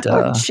 Mom. But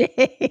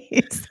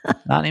jeez.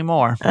 Not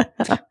anymore.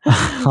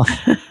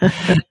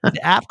 The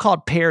app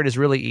called Paired is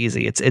really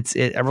easy. It's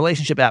a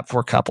relationship app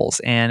for couples.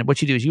 And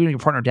what you do is you and your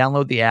partner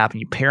download the app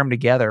and you pair them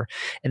together.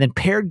 And then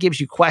Paired gives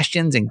you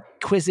questions and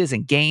quizzes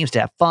and games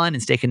to have fun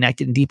and stay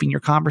connected and deepen your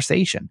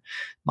conversation.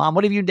 Mom,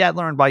 what have you and Dad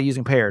learned by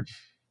using Paired?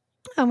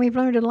 And we've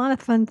learned a lot of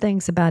fun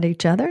things about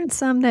each other, and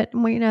some that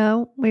we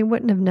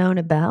wouldn't have known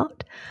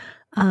about.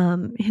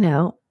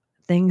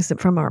 Things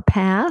from our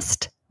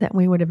past that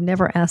we would have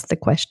never asked the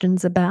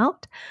questions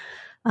about.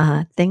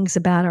 Things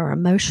about our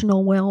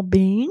emotional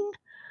well-being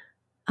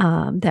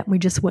that we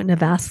just wouldn't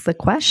have asked the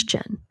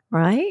question,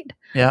 right?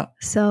 Yeah.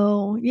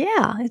 So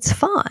yeah, it's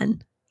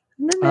fun.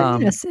 And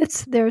then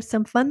there's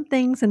some fun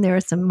things and there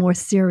are some more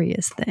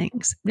serious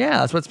things. Yeah,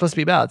 that's what it's supposed to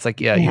be about. It's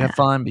like, you have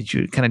fun, but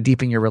you kind of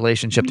deepen your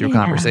relationship through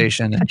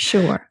conversation. And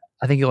sure.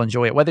 I think you'll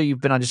enjoy it. Whether you've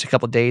been on just a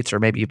couple dates or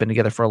maybe you've been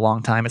together for a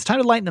long time, it's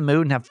time to lighten the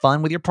mood and have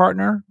fun with your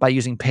partner by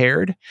using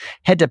Paired.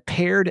 Head to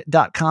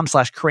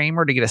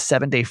paired.com/Kramer to get a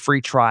 7-day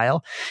free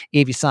trial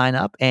if you sign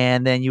up.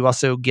 And then you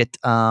also get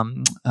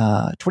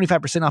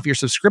 25% off your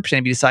subscription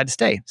if you decide to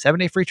stay.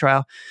 7-day free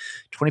trial,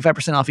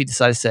 25% off if you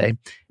decide to stay.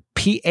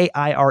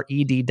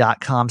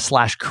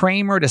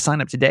 paired.com/Kramer to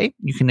sign up today.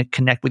 You can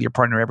connect with your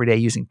partner every day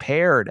using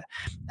Paired.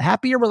 A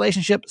happier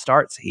relationship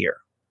starts here.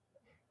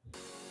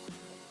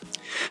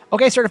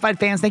 Okay, Certified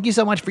Fans, thank you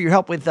so much for your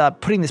help with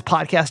putting this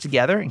podcast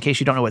together. In case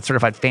you don't know what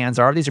Certified Fans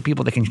are, these are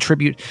people that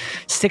contribute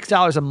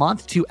 $6 a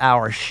month to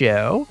our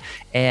show,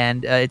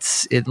 and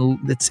it's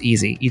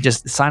easy. You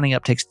just signing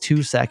up takes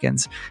 2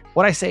 seconds.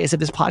 What I say is,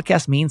 if this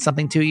podcast means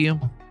something to you,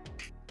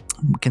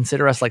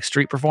 consider us like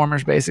street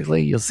performers.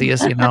 Basically, you'll see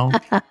us. You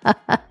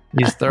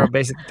just throw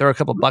a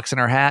couple bucks in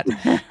our hat,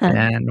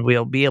 and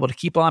we'll be able to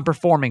keep on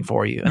performing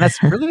for you. And that's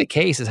really the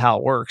case. Is how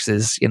it works.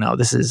 This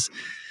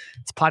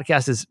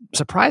podcast is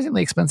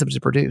surprisingly expensive to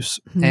produce.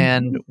 Mm-hmm.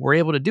 And we're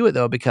able to do it,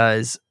 though,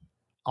 because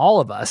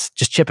all of us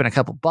just chip in a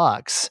couple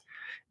bucks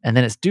and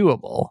then it's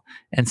doable.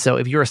 And so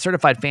if you're a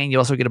certified fan, you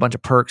also get a bunch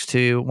of perks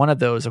too. One of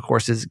those, of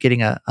course, is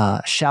getting a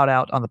shout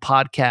out on the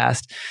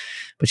podcast,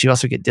 but you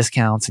also get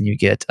discounts and you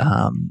get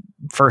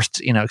first,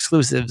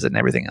 exclusives and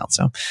everything else.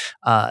 So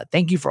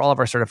thank you for all of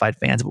our certified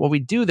fans. But what we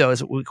do, though,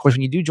 is, of course,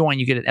 when you do join,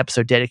 you get an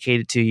episode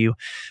dedicated to you.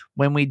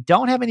 When we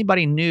don't have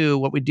anybody new,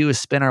 what we do is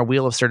spin our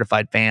wheel of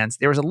certified fans.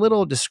 There was a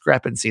little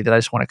discrepancy that I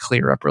just want to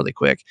clear up really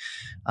quick.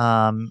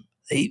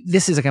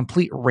 This is a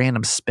complete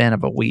random spin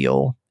of a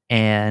wheel.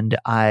 And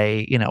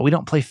we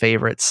don't play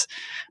favorites.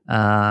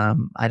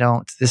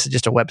 This is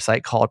just a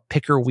website called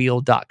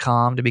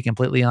pickerwheel.com, to be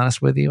completely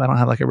honest with you. I don't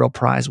have like a real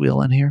prize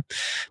wheel in here,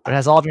 but it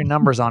has all of your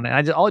numbers on it.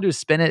 And all I do is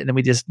spin it, and then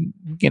we just,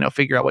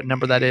 figure out what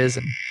number that is,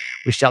 and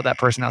we shout that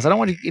person out. So I don't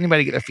want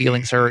anybody to get their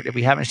feelings hurt. If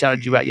we haven't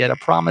shouted you out yet, I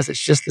promise it's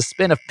just the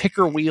spin of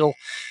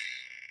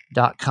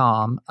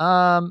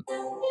pickerwheel.com.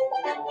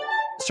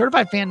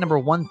 Certified fan number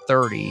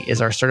 130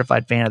 is our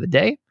certified fan of the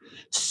day.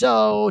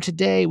 So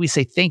today we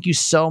say thank you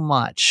so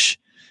much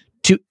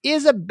to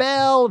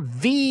Isabel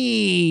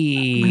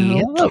V. Okay.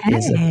 Hello,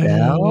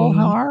 Isabel.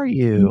 How are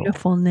you?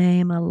 Beautiful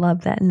name. I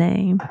love that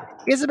name.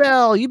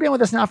 Isabel, you've been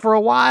with us now for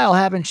a while,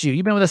 haven't you?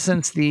 You've been with us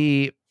since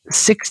the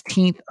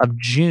 16th of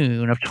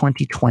June of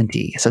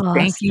 2020. So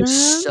thank you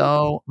Awesome.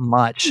 so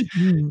much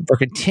Mhm. for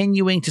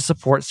continuing to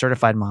support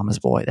Certified Mama's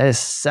Boy. That is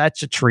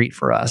such a treat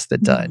for us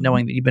that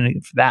knowing that you've been in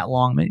it for that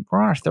long. I mean, we're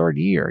on our third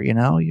year,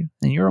 and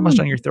you're almost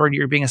on your third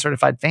year being a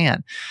certified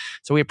fan.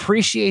 So we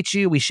appreciate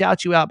you. We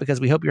shout you out because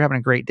we hope you're having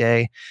a great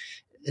day.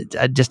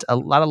 Just a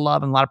lot of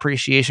love and a lot of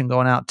appreciation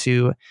going out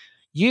to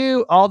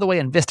you all the way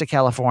in Vista,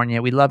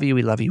 California. We love you.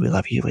 We love you. We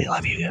love you. We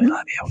love you. We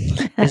love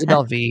you.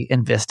 Isabel V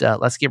in Vista.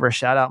 Let's give her a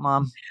shout out,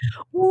 Mom.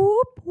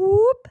 Whoop,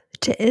 whoop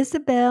to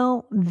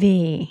Isabel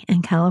V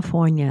in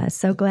California.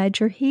 So glad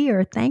you're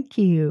here. Thank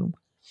you.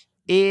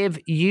 If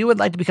you would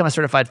like to become a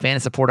certified fan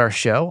and support our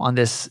show on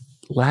this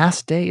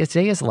last day,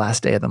 today is the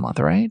last day of the month,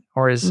 right?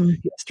 Or is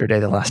yesterday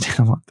the last day of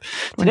the month?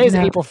 Today is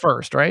April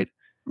 1st, right?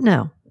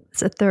 No, it's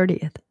the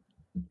 30th.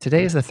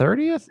 Today is the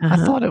 30th? I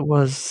thought it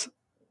was,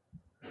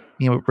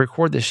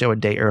 record this show a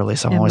day early,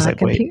 so I'm always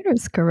like, wait. My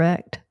computer's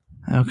correct.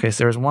 Okay,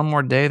 so there's one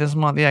more day this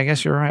month. Yeah, I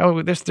guess you're right.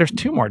 Oh, there's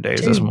 2 more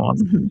days this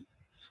month. Mm-hmm.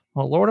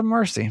 Well, Lord of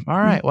mercy. All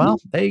right. Well,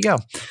 there you go.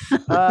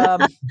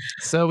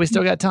 So we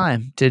still got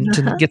time to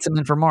get some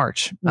in for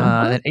March.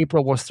 And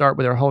April we'll start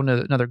with our whole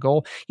another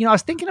goal. I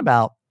was thinking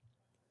about,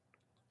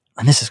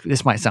 and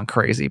this might sound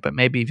crazy, but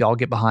maybe if y'all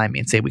get behind me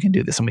and say we can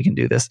do this and we can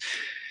do this.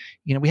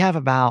 We have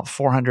about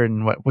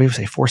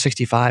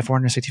 465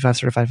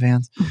 certified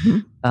fans.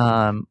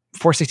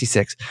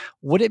 466.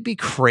 Would it be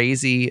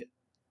crazy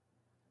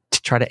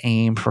to try to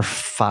aim for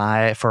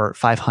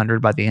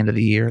 500 by the end of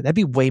the year? That'd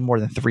be way more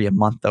than 3 a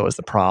month, though, is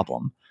the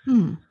problem.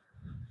 Why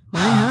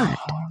not?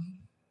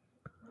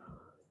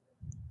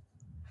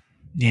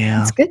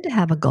 Yeah. It's good to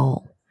have a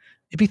goal.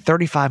 It'd be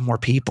 35 more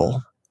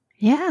people.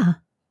 Yeah.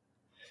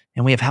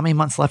 And we have how many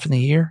months left in the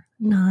year?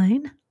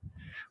 9.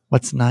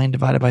 What's 9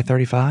 divided by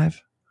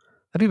 35?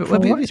 That'd be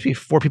at least be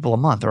 4 people a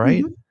month,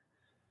 right?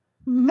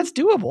 That's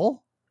doable.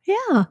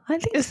 Yeah, I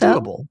think it's so.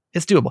 doable.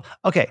 It's doable.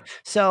 Okay,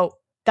 so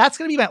that's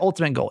going to be my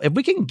ultimate goal. If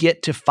we can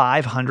get to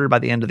 500 by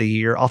the end of the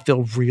year, I'll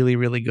feel really,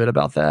 really good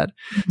about that.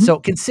 So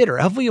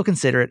hopefully you'll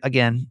consider it.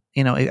 Again,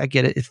 I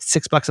get it. It's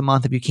 $6 a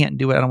month. If you can't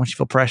do it, I don't want you to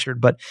feel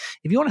pressured. But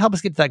if you want to help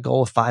us get to that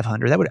goal of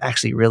 500, that would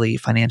actually really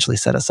financially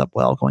set us up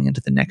well going into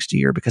the next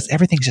year because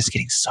everything's just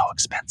getting so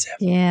expensive.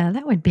 Yeah,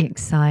 that would be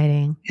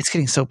exciting. It's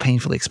getting so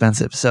painfully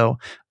expensive. So,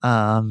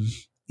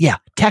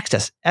 text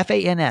us,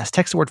 FANS,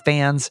 text the word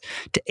fans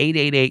to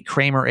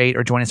 888-Kramer8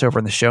 or join us over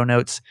in the show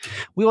notes.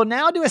 We will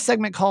now do a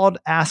segment called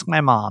Ask My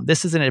Mom.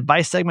 This is an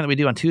advice segment that we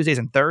do on Tuesdays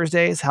and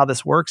Thursdays. How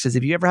this works is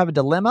if you ever have a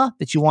dilemma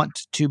that you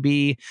want to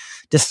be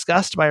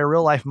discussed by a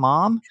real life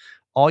mom,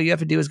 all you have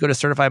to do is go to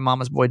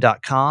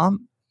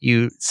certifiedmamasboy.com.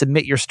 You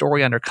submit your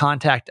story under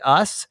Contact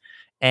Us,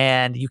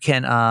 and you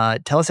can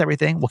tell us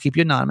everything. We'll keep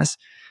you anonymous.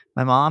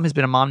 My mom has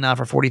been a mom now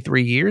for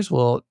 43 years.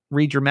 We'll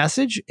read your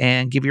message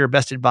and give you your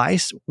best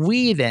advice.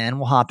 We then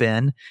will hop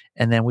in,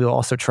 and then we will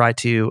also try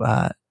to,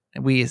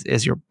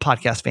 as your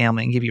podcast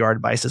family, and give you our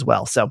advice as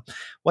well. So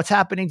what's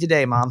happening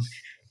today, Mom?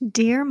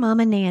 Dear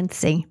Mama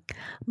Nancy,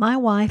 my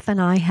wife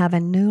and I have a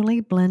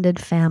newly blended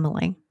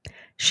family.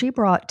 She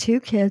brought 2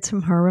 kids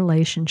from her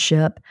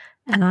relationship,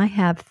 and I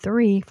have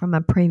 3 from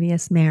a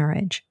previous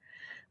marriage.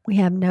 We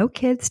have no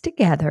kids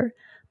together,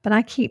 but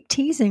I keep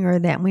teasing her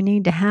that we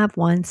need to have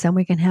one so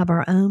we can have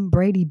our own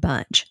Brady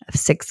bunch of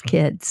 6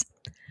 kids.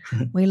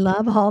 We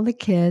love all the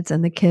kids,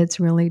 and the kids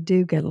really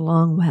do get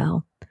along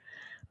well.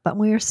 But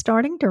we are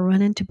starting to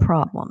run into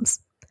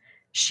problems.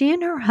 She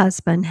and her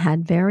husband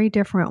had very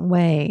different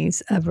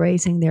ways of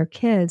raising their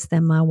kids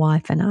than my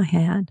wife and I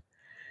had.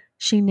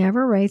 She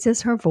never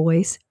raises her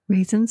voice,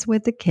 reasons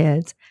with the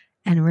kids,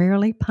 and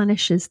rarely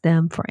punishes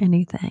them for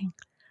anything.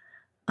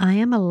 I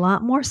am a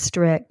lot more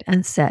strict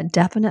and set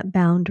definite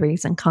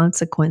boundaries and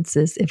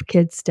consequences if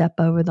kids step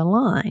over the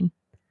line.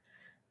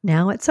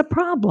 Now it's a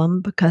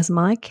problem because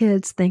my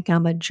kids think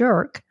I'm a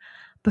jerk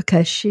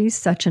because she's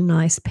such a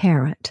nice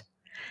parent.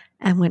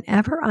 And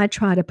whenever I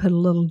try to put a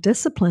little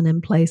discipline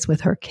in place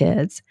with her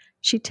kids,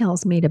 she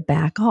tells me to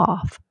back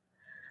off.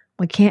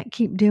 We can't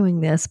keep doing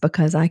this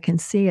because I can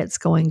see it's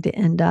going to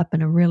end up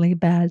in a really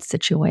bad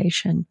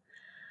situation.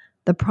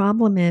 The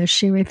problem is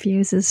she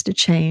refuses to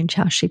change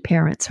how she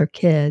parents her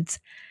kids,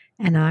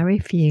 and I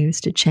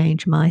refuse to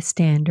change my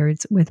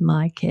standards with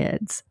my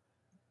kids.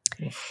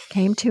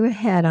 Came to a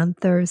head on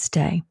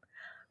Thursday.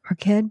 Her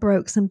kid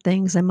broke some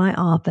things in my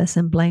office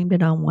and blamed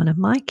it on one of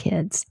my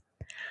kids.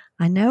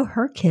 I know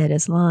her kid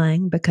is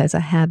lying because I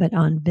have it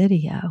on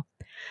video,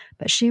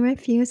 but she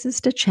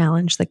refuses to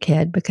challenge the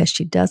kid because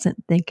she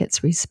doesn't think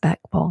it's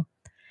respectful.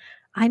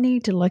 I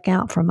need to look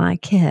out for my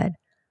kid.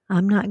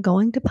 I'm not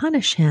going to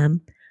punish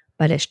him,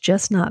 but it's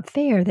just not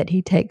fair that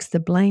he takes the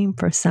blame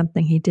for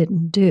something he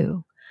didn't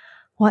do.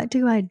 What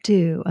do I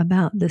do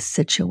about this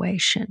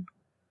situation?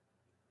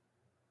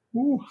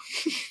 Ooh.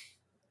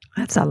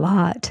 That's a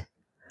lot.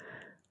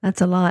 That's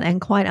a lot. And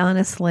quite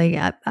honestly,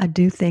 I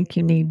do think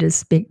you need to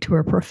speak to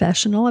a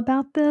professional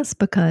about this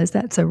because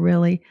that's a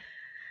really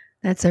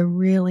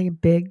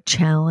big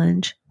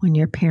challenge when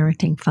you're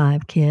parenting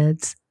 5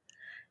 kids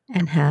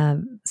and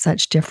have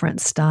such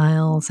different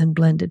styles and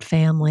blended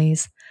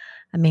families.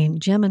 I mean,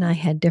 Jim and I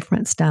had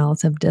different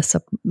styles of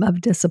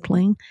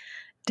disciplining,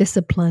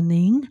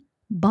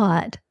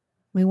 but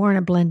we weren't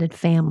a blended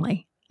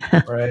family.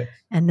 Right.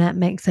 And that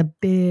makes a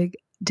big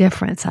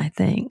difference, I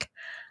think.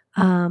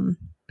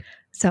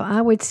 So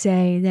I would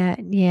say that,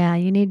 yeah,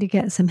 you need to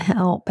get some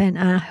help. And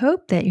I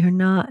hope that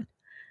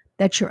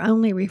you're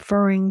only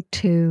referring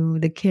to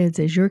the kids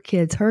as your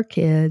kids, her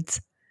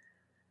kids,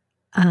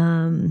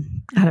 out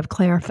of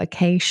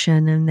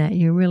clarification, and that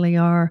you really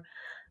are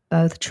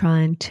both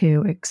trying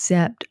to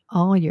accept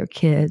all your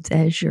kids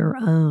as your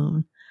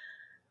own.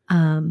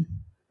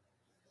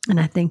 And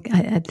I think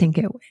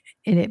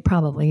it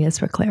probably is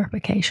for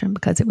clarification,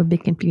 because it would be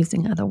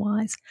confusing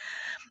otherwise.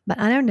 But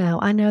I don't know.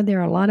 I know there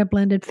are a lot of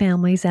blended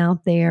families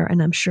out there,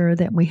 and I'm sure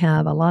that we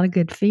have a lot of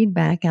good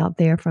feedback out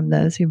there from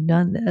those who've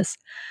done this.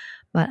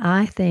 But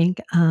I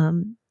think I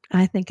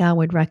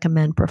would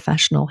recommend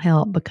professional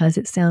help, because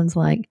it sounds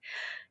like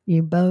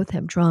you both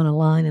have drawn a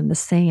line in the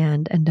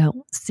sand and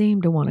don't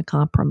seem to want to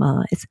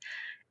compromise.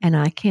 And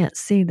I can't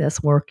see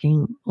this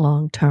working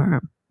long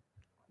term.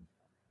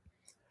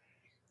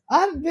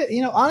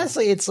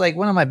 Honestly, it's like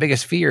one of my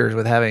biggest fears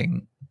with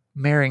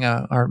marrying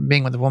or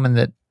being with a woman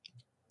that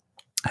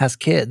has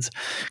kids,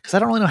 because I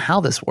don't really know how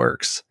this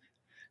works.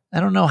 I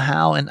don't know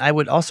how, and I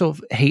would also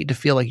hate to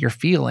feel like you're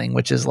feeling,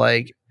 which is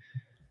like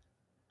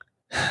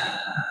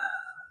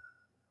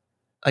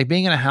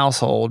being in a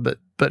household,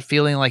 but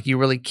feeling like you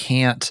really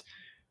can't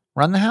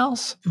run the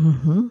house.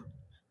 Mm-hmm.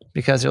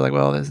 Because they're like,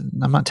 well,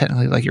 I'm not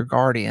technically like your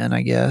guardian,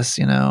 I guess,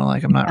 I'm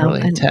not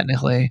really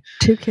technically.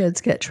 2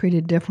 kids get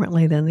treated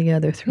differently than the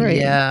other 3.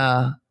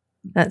 Yeah.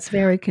 That's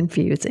very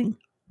confusing.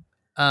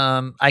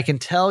 I can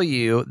tell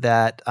you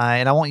that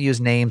and I won't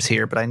use names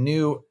here, but I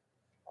knew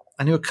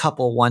a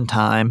couple one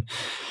time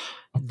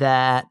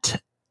that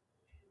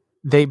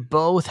they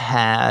both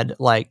had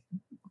like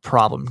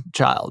problem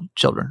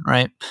children,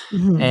 right?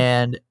 Mm-hmm.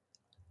 And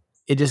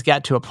it just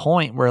got to a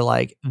point where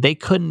like they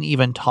couldn't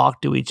even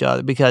talk to each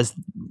other, because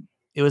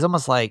it was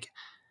almost like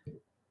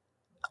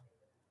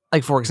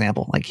for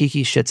example, like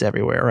Kiki shits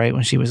everywhere, right?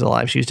 When she was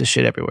alive, she used to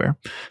shit everywhere,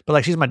 but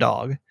like she's my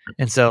dog.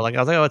 And so like, I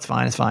was like, oh, it's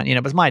fine.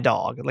 But it's my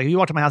dog. Like if you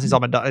walk to my house and saw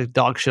my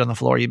dog shit on the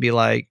floor, you'd be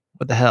like,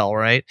 what the hell?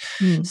 Right.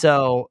 Mm.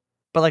 So,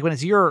 but like when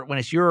it's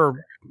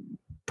your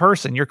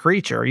person, your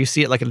creature, you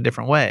see it like in a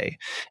different way.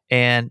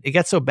 And it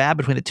got so bad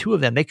between the two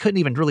of them, they couldn't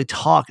even really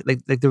talk.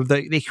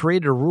 They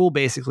created a rule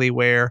basically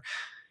where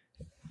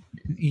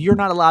you're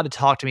not allowed to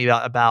talk to me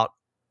about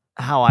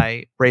how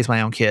I raise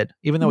my own kid,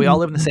 even though we all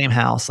live in the same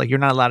house. Like you're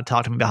not allowed to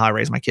talk to me about how I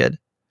raise my kid.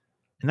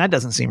 And that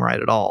doesn't seem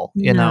right at all.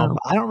 No.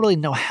 I don't really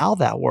know how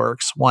that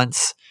works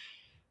once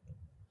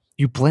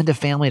you blend a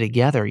family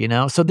together,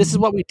 So this is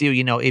what we do,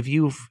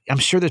 I'm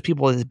sure there's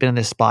people that have been in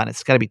this spot and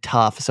it's got to be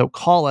tough. So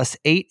call us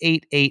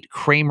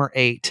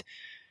 888-Kramer-8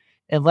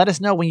 and let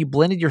us know, when you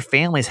blended your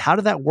families, how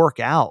did that work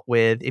out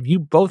with, if you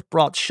both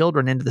brought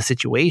children into the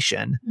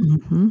situation,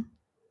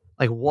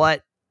 like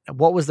what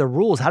was the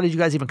rules? How did you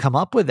guys even come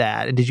up with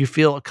that? And did you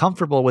feel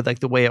comfortable with like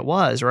the way it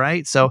was?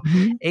 Right. So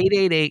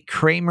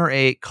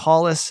 888-Kramer-8,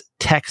 call us,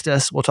 text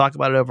us. We'll talk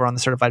about it over on the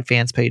Certified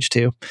Fans page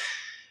too.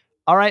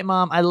 All right,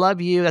 Mom, I love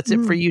you. That's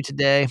it for you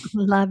today.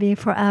 Love you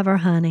forever,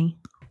 honey.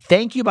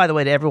 Thank you, by the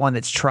way, to everyone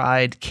that's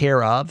tried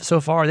Care Of so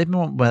far. They've been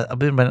on with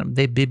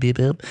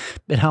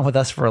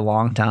us for a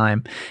long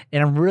time.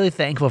 And I'm really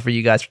thankful for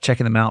you guys for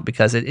checking them out,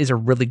 because it is a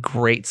really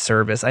great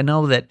service. I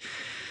know that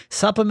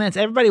supplements,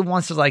 everybody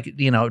wants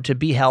to to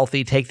be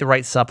healthy, take the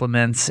right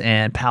supplements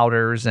and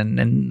powders,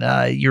 and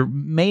you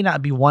may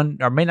not be one,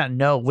 or may not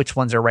know which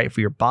ones are right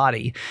for your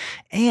body.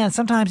 And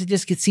sometimes it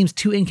just seems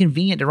too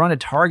inconvenient to run to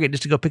Target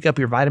just to go pick up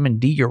your vitamin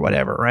D or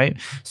whatever, right?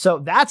 So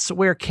that's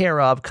where Care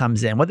Of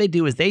comes in. What they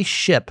do is they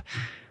ship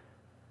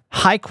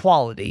high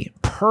quality,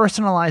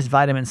 personalized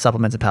vitamin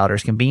supplements and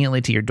powders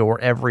conveniently to your door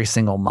every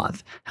single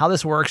month. How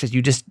this works is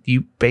you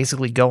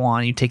basically go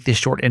on, you take this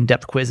short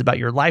in-depth quiz about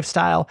your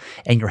lifestyle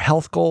and your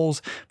health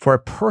goals for a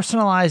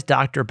personalized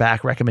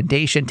doctor-backed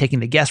recommendation, taking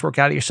the guesswork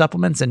out of your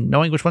supplements and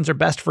knowing which ones are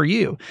best for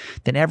you.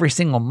 Then every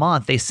single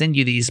month they send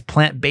you these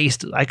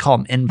plant-based, I call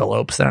them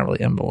envelopes. They're not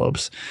really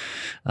envelopes.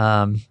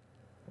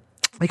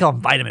 They call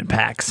them vitamin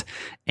packs,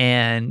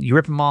 and you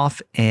rip them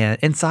off, and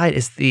inside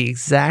is the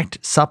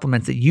exact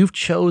supplements that you've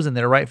chosen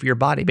that are right for your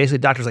body. Basically,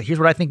 the doctor's like, here's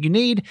what I think you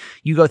need.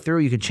 You go through,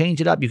 you can change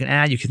it up, you can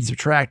add, you can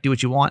subtract, do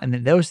what you want. And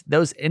then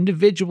those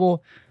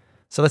individual,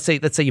 so let's say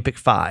you pick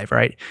 5,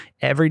 right?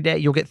 Every day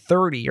you'll get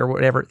 30 or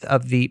whatever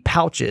of the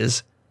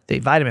pouches, the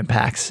vitamin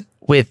packs,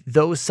 with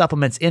those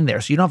supplements in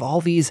there. So you don't have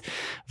all these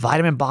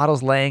vitamin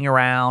bottles laying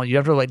around. You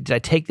don't have to did I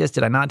take this?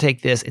 Did I not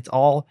take this? It's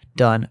all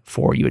done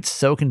for you. It's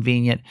so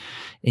convenient.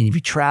 And if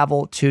you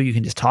travel too, you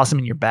can just toss them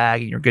in your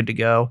bag and you're good to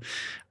go.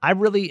 I've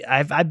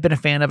been a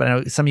fan of it. I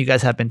know some of you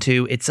guys have been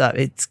too.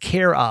 It's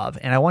Care Of,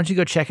 and I want you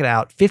to go check it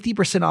out.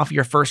 50% off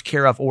your first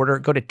Care Of order.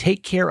 Go to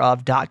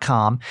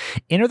takecareof.com.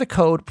 Enter the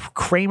code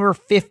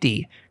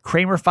Kramer50,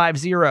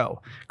 Kramer50,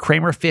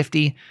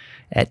 Kramer50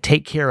 at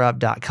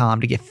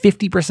takecareof.com to get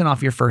 50%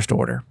 off your first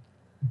order.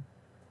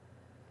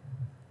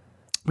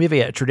 we have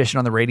a tradition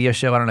on the radio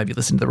show. I don't know if you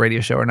listen to the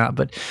radio show or not,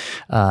 but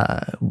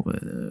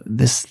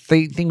this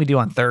thing we do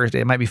on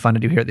Thursday, it might be fun to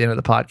do here at the end of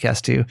the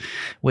podcast too,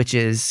 which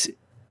is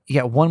you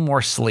got one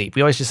more sleep.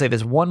 We always just say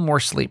there's one more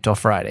sleep till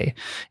Friday.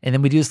 And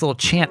then we do this little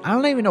chant. I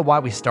don't even know why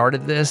we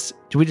started this.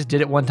 We just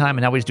did it one time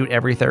and now we just do it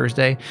every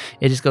Thursday.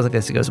 It just goes like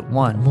this. It goes,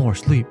 one more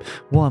sleep,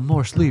 one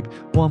more sleep,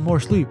 one more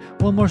sleep,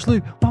 one more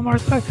sleep, one more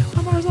sleep,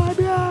 one more sleep,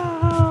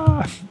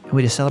 yeah! And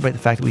we just celebrate the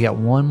fact that we got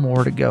one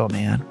more to go,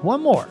 man.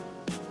 One more.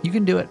 You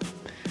can do it.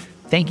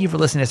 Thank you for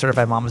listening to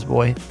Certified Mama's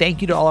Boy.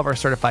 Thank you to all of our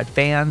certified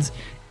fans.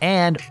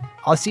 And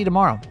I'll see you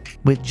tomorrow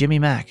with Jimmy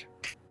Mack,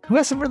 who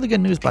has some really good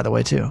news, by the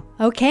way, too.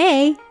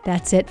 Okay,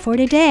 that's it for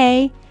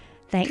today.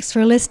 Thanks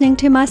for listening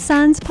to my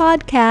son's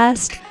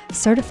podcast,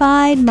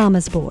 Certified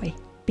Mama's Boy.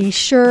 Be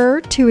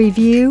sure to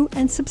review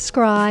and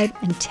subscribe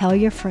and tell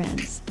your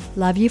friends.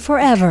 Love you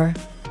forever.